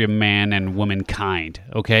history of man and womankind,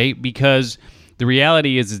 okay? Because the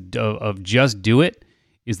reality is of just do it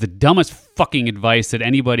is the dumbest fucking advice that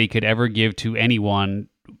anybody could ever give to anyone,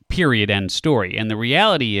 period, end story. And the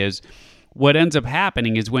reality is what ends up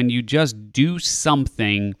happening is when you just do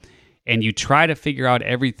something and you try to figure out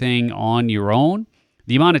everything on your own,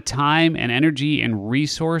 the amount of time and energy and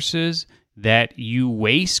resources that you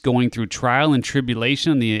waste going through trial and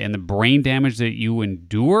tribulation and the brain damage that you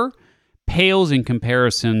endure pales in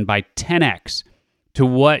comparison by 10x to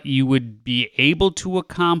what you would be able to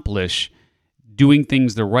accomplish doing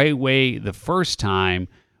things the right way the first time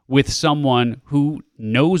with someone who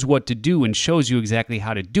knows what to do and shows you exactly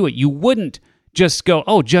how to do it. You wouldn't just go,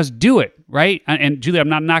 oh, just do it, right? And Julie, I'm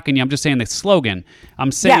not knocking you. I'm just saying the slogan. I'm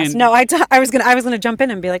saying, yes, no. I was gonna jump in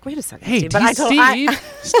and be like, wait a second, hey, Steve, but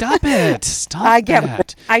stop it, stop. I get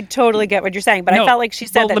that. I totally get what you're saying, but I felt like she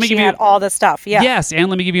said that she had all the stuff. Yeah. Yes, and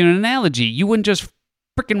let me give you an analogy. You wouldn't just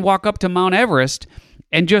freaking walk up to Mount Everest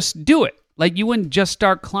and just do it. Like you wouldn't just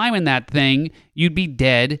start climbing that thing. You'd be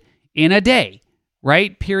dead in a day,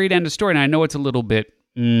 right? Period. End of story. And I know it's a little bit.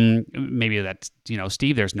 Maybe that's,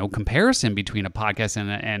 Steve, there's no comparison between a podcast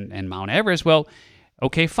and Mount Everest. Well,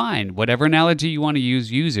 okay, fine. Whatever analogy you want to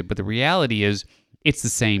use it. But the reality is it's the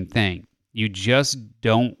same thing. You just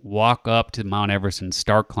don't walk up to Mount Everest and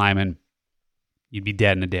start climbing. You'd be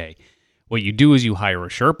dead in a day. What you do is you hire a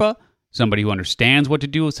Sherpa, somebody who understands what to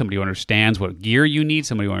do, somebody who understands what gear you need,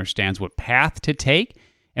 somebody who understands what path to take.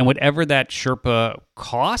 And whatever that Sherpa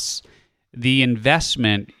costs, the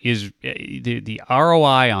investment is the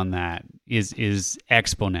ROI on that is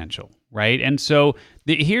exponential, right? And so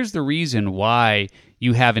here's the reason why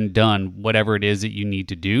you haven't done whatever it is that you need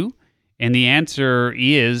to do. And the answer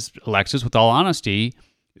is, Alexis, with all honesty,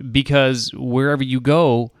 because wherever you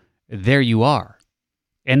go, there you are.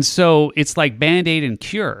 And so it's like Band-Aid and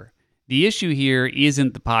cure. The issue here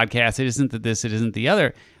isn't the podcast, it isn't the this, it isn't the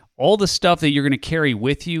other. All the stuff that you're going to carry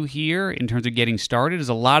with you here in terms of getting started is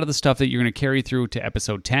a lot of the stuff that you're going to carry through to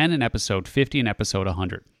episode 10 and episode 50 and episode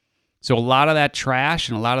 100. So a lot of that trash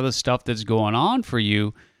and a lot of the stuff that's going on for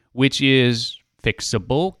you, which is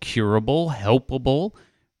fixable, curable, helpable,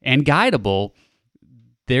 and guidable,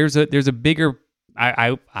 there's a bigger,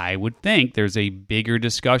 I would think there's a bigger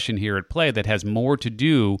discussion here at play that has more to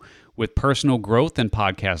do with personal growth and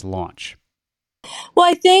podcast launch. Well,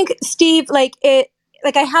 I think, Steve, I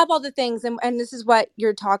have all the things, and this is what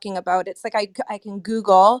you're talking about. It's like I can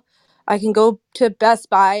Google, I can go to Best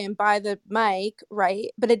Buy and buy the mic, right?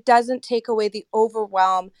 But it doesn't take away the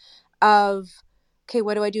overwhelm of, okay,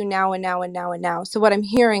 what do I do now and now and now and now? So what I'm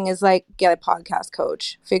hearing is like, get a podcast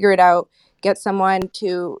coach, figure it out, get someone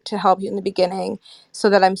to help you in the beginning so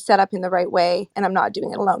that I'm set up in the right way and I'm not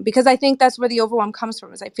doing it alone. Because I think that's where the overwhelm comes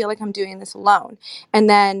from, is I feel like I'm doing this alone. And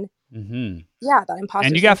then, that imposter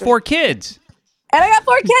And you got syndrome. 4 kids. And I got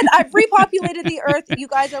 4 kids. I've repopulated the earth. You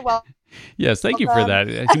guys are welcome. Yes, thank you for that.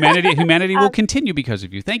 Humanity will continue because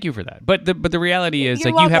of you. Thank you for that. But the reality is,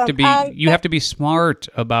 You're like, welcome. you have to be smart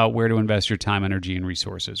about where to invest your time, energy, and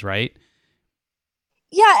resources, right?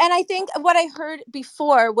 Yeah, and I think what I heard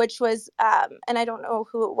before, which was, and I don't know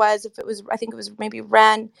who it was, I think it was maybe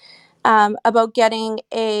Ren, about getting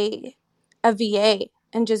a VA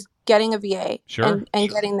and just getting a VA Sure. and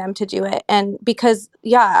getting them to do it. And because,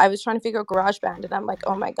 I was trying to figure out GarageBand and I'm like,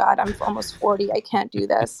 oh my God, I'm almost 40. I can't do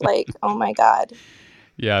this. Like, oh my God.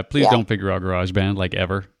 Yeah, please don't figure out GarageBand, like,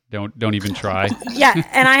 ever. Don't even try. Yeah,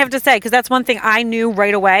 and I have to say, because that's one thing I knew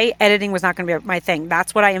right away, editing was not going to be my thing.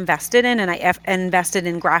 That's what I invested in, and I invested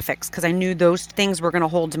in graphics because I knew those things were going to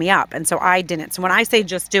hold me up, and so I didn't. So when I say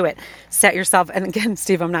just do it, set yourself, and again,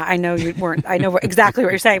 Steve, I know you weren't, I know exactly what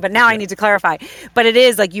you're saying, but now I need to clarify. But it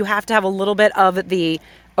is like you have to have a little bit of the,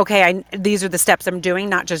 okay, these are the steps I'm doing,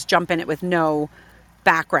 not just jump in it with no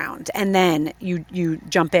background, and then you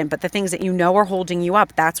jump in. But the things that you know are holding you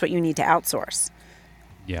up, that's what you need to outsource.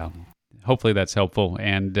 Yeah, hopefully that's helpful.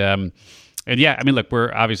 And yeah, I mean, look,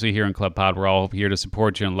 we're obviously here in Club Pod. We're all here to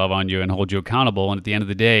support you and love on you and hold you accountable. And at the end of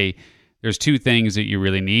the day, there's 2 things that you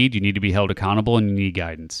really need. You need to be held accountable and you need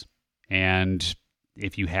guidance. And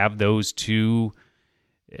if you have those 2,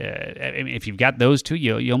 if you've got those 2,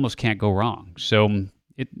 you almost can't go wrong. So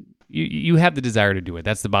you have the desire to do it.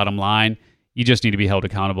 That's the bottom line. You just need to be held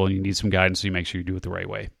accountable and you need some guidance so you make sure you do it the right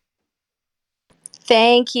way.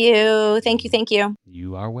 Thank you. Thank you. Thank you.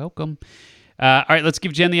 You are welcome. All right, let's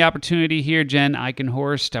give Jen the opportunity here. Jen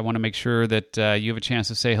Eichenhorst, I want to make sure that you have a chance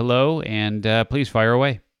to say hello, and please fire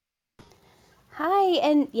away. Hi,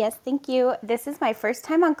 and yes, thank you. This is my first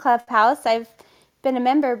time on Clubhouse. I've been a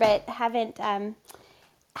member, but haven't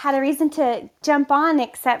had a reason to jump on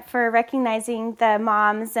except for recognizing the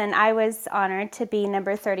moms, and I was honored to be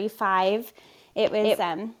number 35. It was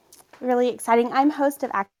really exciting. I'm host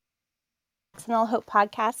of Accidental Hope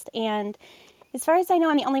podcast, and as far as I know,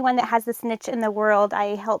 I'm the only one that has this niche in the world.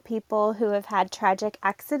 I help people who have had tragic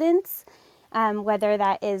accidents, whether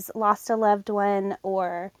that is lost a loved one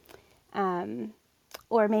or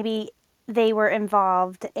maybe they were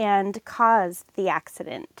involved and caused the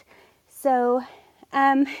accident. So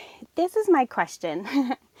this is my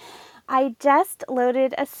question. I just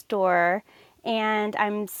loaded a store and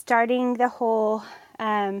I'm starting the whole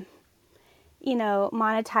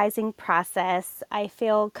monetizing process. I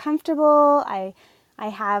feel comfortable. I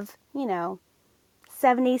have,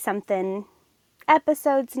 70 something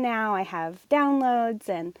episodes now. I have downloads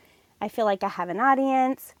and I feel like I have an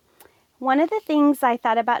audience. One of the things I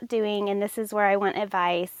thought about doing, and this is where I want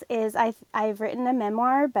advice, is I've written a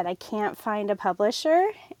memoir, but I can't find a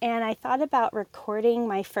publisher. And I thought about recording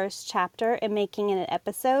my first chapter and making it an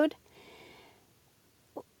episode.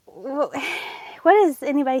 What does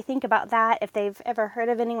anybody think about that? If they've ever heard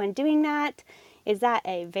of anyone doing that, is that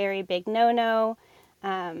a very big no-no?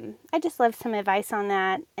 I just love some advice on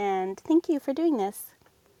that, and thank you for doing this.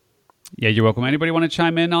 Yeah, you're welcome. Anybody want to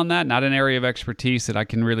chime in on that? Not an area of expertise that I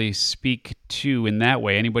can really speak to in that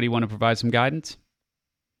way. Anybody want to provide some guidance?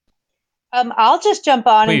 I'll just jump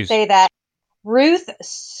on Please. and say that Ruth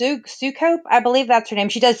Sucope, I believe that's her name.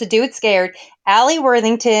 She does the Do It Scared, Allie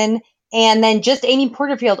Worthington, and then just Amy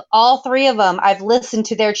Porterfield. All 3 of them, I've listened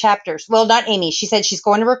to their chapters. Well, not Amy. She said she's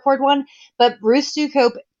going to record one, but Ruth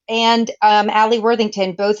Sucope and Allie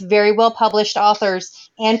Worthington, both very well published authors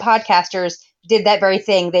and podcasters, did that very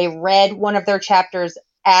thing. They read one of their chapters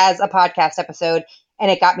as a podcast episode,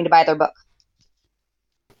 and it got me to buy their book.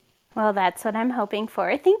 Well, that's what I'm hoping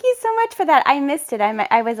for. Thank you so much for that. I missed it.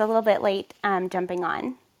 I was a little bit late jumping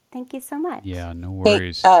on. Thank you so much. Yeah, no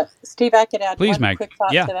worries. Hey, Steve, I could add Please, one Meg. quick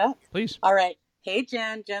thought Yeah, to that. please. All right. Hey,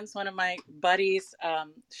 Jen. Jen's one of my buddies.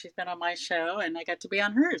 She's been on my show, and I got to be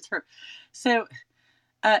on hers. So,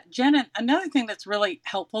 Jen, another thing that's really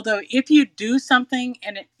helpful, though, if you do something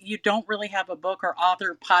and you don't really have a book or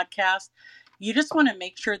author podcast, you just want to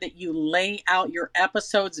make sure that you lay out your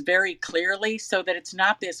episodes very clearly so that it's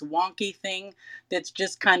not this wonky thing that's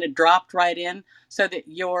just kind of dropped right in, so that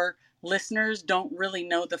your listeners don't really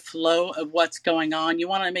know the flow of what's going on. You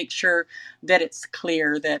want to make sure that it's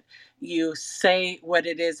clear, that you say what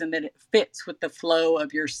it is and that it fits with the flow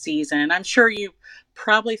of your season. I'm sure you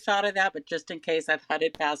probably thought of that, but just in case, I thought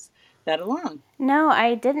I'd pass that along. No,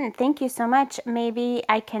 I didn't. Thank you so much. Maybe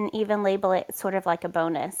I can even label it sort of like a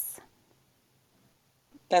bonus.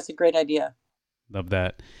 That's a great idea. Love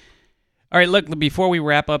that. All right, look, before we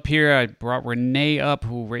wrap up here, I brought Renee up,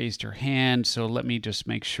 who raised her hand, so let me just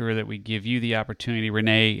make sure that we give you the opportunity,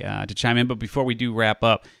 Renee, to chime in. But before we do wrap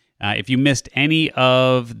up, if you missed any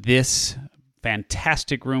of this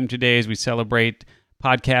fantastic room today as we celebrate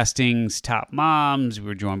podcasting's top moms, we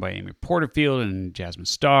were joined by Amy Porterfield and Jasmine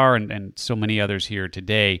Star and so many others here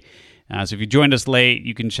today. So if you joined us late,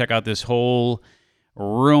 you can check out this whole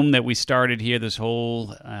room that we started here, this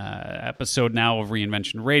whole episode now of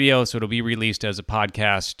Reinvention Radio. So it'll be released as a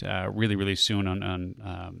podcast really, really soon on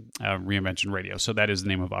Reinvention Radio. So that is the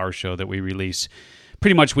name of our show that we release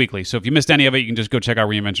pretty much weekly. So if you missed any of it, you can just go check out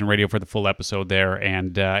Reinvention Radio for the full episode there.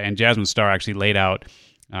 And Jasmine Star actually laid out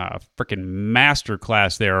a freaking master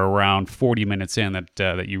class there around 40 minutes in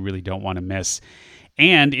that you really don't want to miss.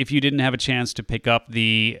 And if you didn't have a chance to pick up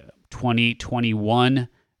the 2021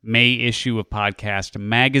 May issue of Podcast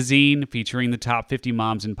Magazine featuring the top 50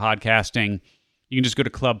 moms in podcasting, you can just go to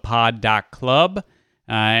clubpod.club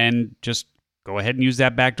and just go ahead and use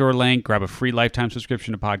that backdoor link, grab a free lifetime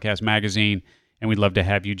subscription to Podcast Magazine, and we'd love to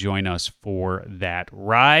have you join us for that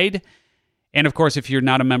ride. And of course, if you're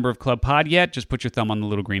not a member of Club Pod yet, just put your thumb on the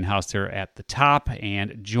little green house there at the top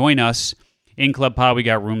and join us in Club Pod. We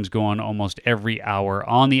got rooms going almost every hour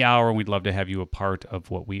on the hour, and we'd love to have you a part of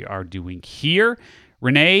what we are doing here.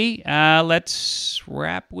 Renee, let's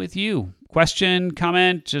wrap with you. Question,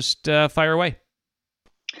 comment, just fire away.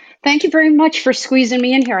 Thank you very much for squeezing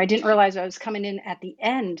me in here. I didn't realize I was coming in at the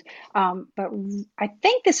end, but I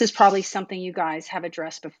think this is probably something you guys have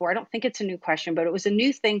addressed before. I don't think it's a new question, but it was a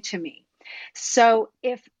new thing to me. So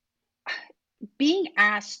if being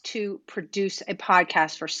asked to produce a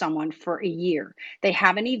podcast for someone for a year, they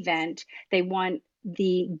have an event, they want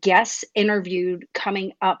the guests interviewed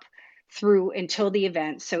coming up through until the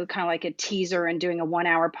event. So kind of like a teaser and doing a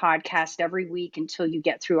 1-hour podcast every week until you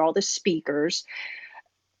get through all the speakers.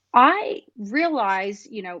 I realize,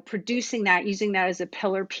 producing that, using that as a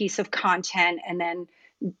pillar piece of content and then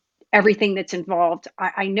everything that's involved.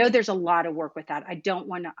 I know there's a lot of work with that. I don't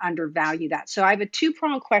want to undervalue that. So I have a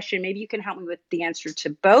two-pronged question. Maybe you can help me with the answer to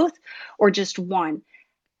both or just one.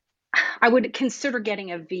 I would consider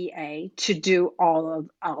getting a VA to do all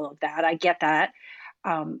of that. I get that.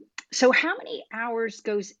 So how many hours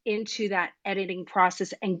goes into that editing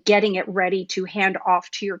process and getting it ready to hand off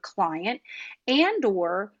to your client? And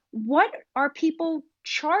or what are people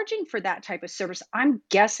charging for that type of service? I'm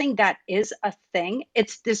guessing that is a thing.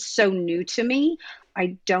 It's just so new to me.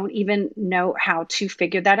 I don't even know how to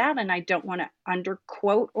figure that out. And I don't want to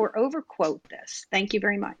underquote or overquote this. Thank you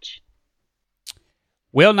very much.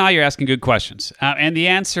 Well, now you're asking good questions. And the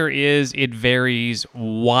answer is it varies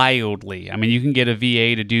wildly. I mean, you can get a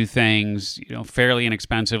VA to do things, fairly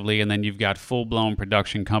inexpensively, and then you've got full-blown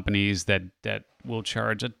production companies that will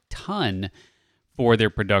charge a ton for their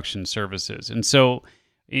production services. And so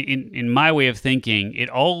in my way of thinking, it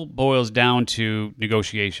all boils down to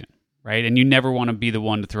negotiation, right? And you never want to be the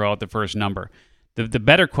one to throw out the first number. The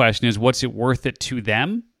better question is, what's it worth it to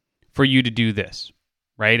them for you to do this?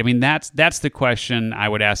 Right? I mean, that's the question I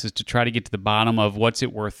would ask, is to try to get to the bottom of what's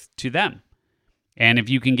it worth to them. And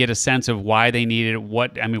if you can get a sense of why they need it,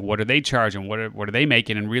 what are they charging? What are they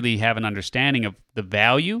making? And really have an understanding of the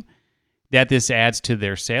value that this adds to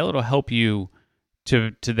their sale, it'll help you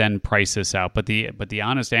to then price this out. But the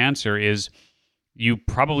honest answer is you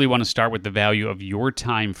probably want to start with the value of your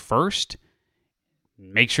time first.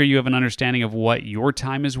 Make sure you have an understanding of what your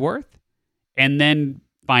time is worth, and then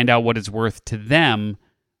find out what it's worth to them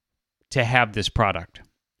to have this product,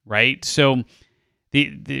 right? So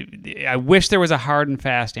I wish there was a hard and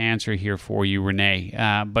fast answer here for you, Renee.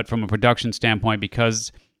 But from a production standpoint,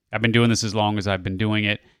 because I've been doing this as long as I've been doing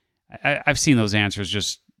it, I've seen those answers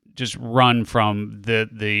just run from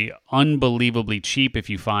the unbelievably cheap, if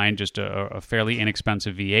you find just a fairly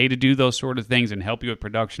inexpensive VA to do those sort of things and help you with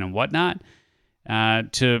production and whatnot,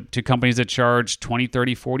 to companies that charge 20,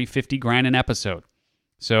 30, 40, 50 grand an episode.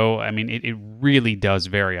 So, I mean, it really does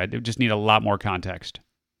vary. I just need a lot more context.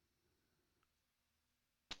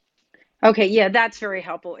 Okay, yeah, that's very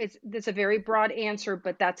helpful. It's a very broad answer,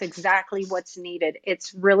 but that's exactly what's needed.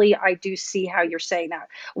 It's really, I do see how you're saying that.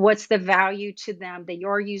 What's the value to them? They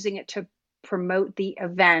are using it to promote the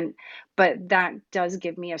event, but that does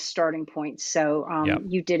give me a starting point. So Yep.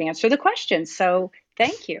 you did answer the question. So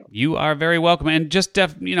thank you. You are very welcome. And just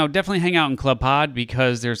definitely hang out in Club Pod,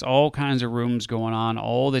 because there's all kinds of rooms going on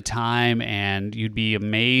all the time, and you'd be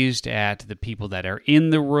amazed at the people that are in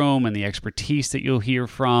the room and the expertise that you'll hear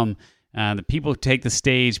from. The people who take the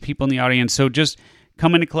stage, people in the audience. So just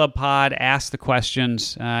come into Club Pod, ask the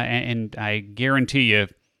questions, and I guarantee you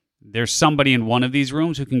there's somebody in one of these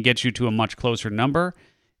rooms who can get you to a much closer number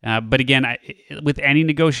But again, with any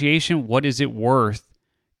negotiation, what is it worth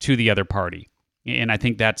to the other party? And I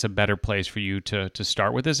think that's a better place for you to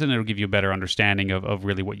start with this, and it'll give you a better understanding of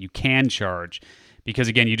really what you can charge. Because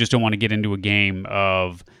again, you just don't want to get into a game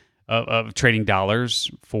of trading dollars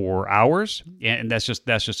for hours, and that's just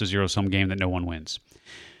a zero-sum game that no one wins.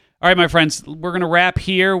 All right, my friends, we're going to wrap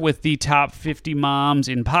here with the top 50 moms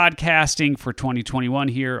in podcasting for 2021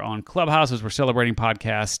 here on Clubhouse as we're celebrating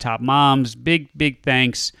podcasts, top moms. Big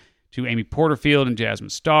thanks to Amy Porterfield and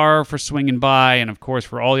Jasmine Starr for swinging by, and of course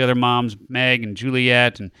for all the other moms, Meg and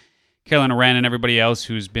Juliet and Carolina Wren and everybody else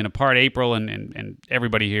who's been a part, April and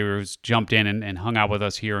everybody here who's jumped in and hung out with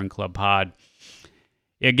us here in Club Pod.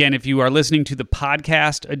 Again, if you are listening to the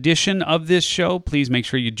podcast edition of this show, please make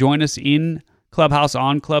sure you join us in Clubhouse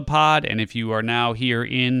on Club Pod, and if you are now here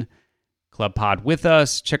in Club Pod with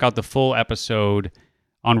us, check out the full episode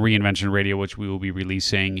on Reinvention Radio, which we will be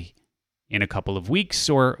releasing in a couple of weeks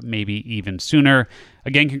or maybe even sooner.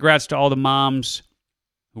 Again, congrats to all the moms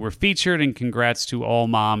who were featured, and congrats to all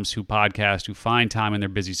moms who podcast, who find time in their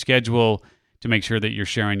busy schedule to make sure that you're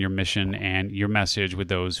sharing your mission and your message with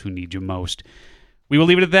those who need you most. We will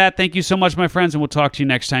leave it at that. Thank you so much, my friends, and we'll talk to you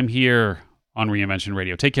next time here on Reinvention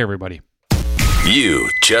Radio. Take care, everybody. You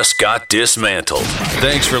just got dismantled.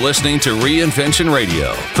 Thanks for listening to Reinvention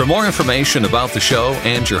Radio. For more information about the show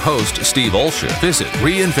and your host, Steve Olsher, visit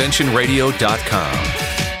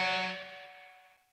reinventionradio.com.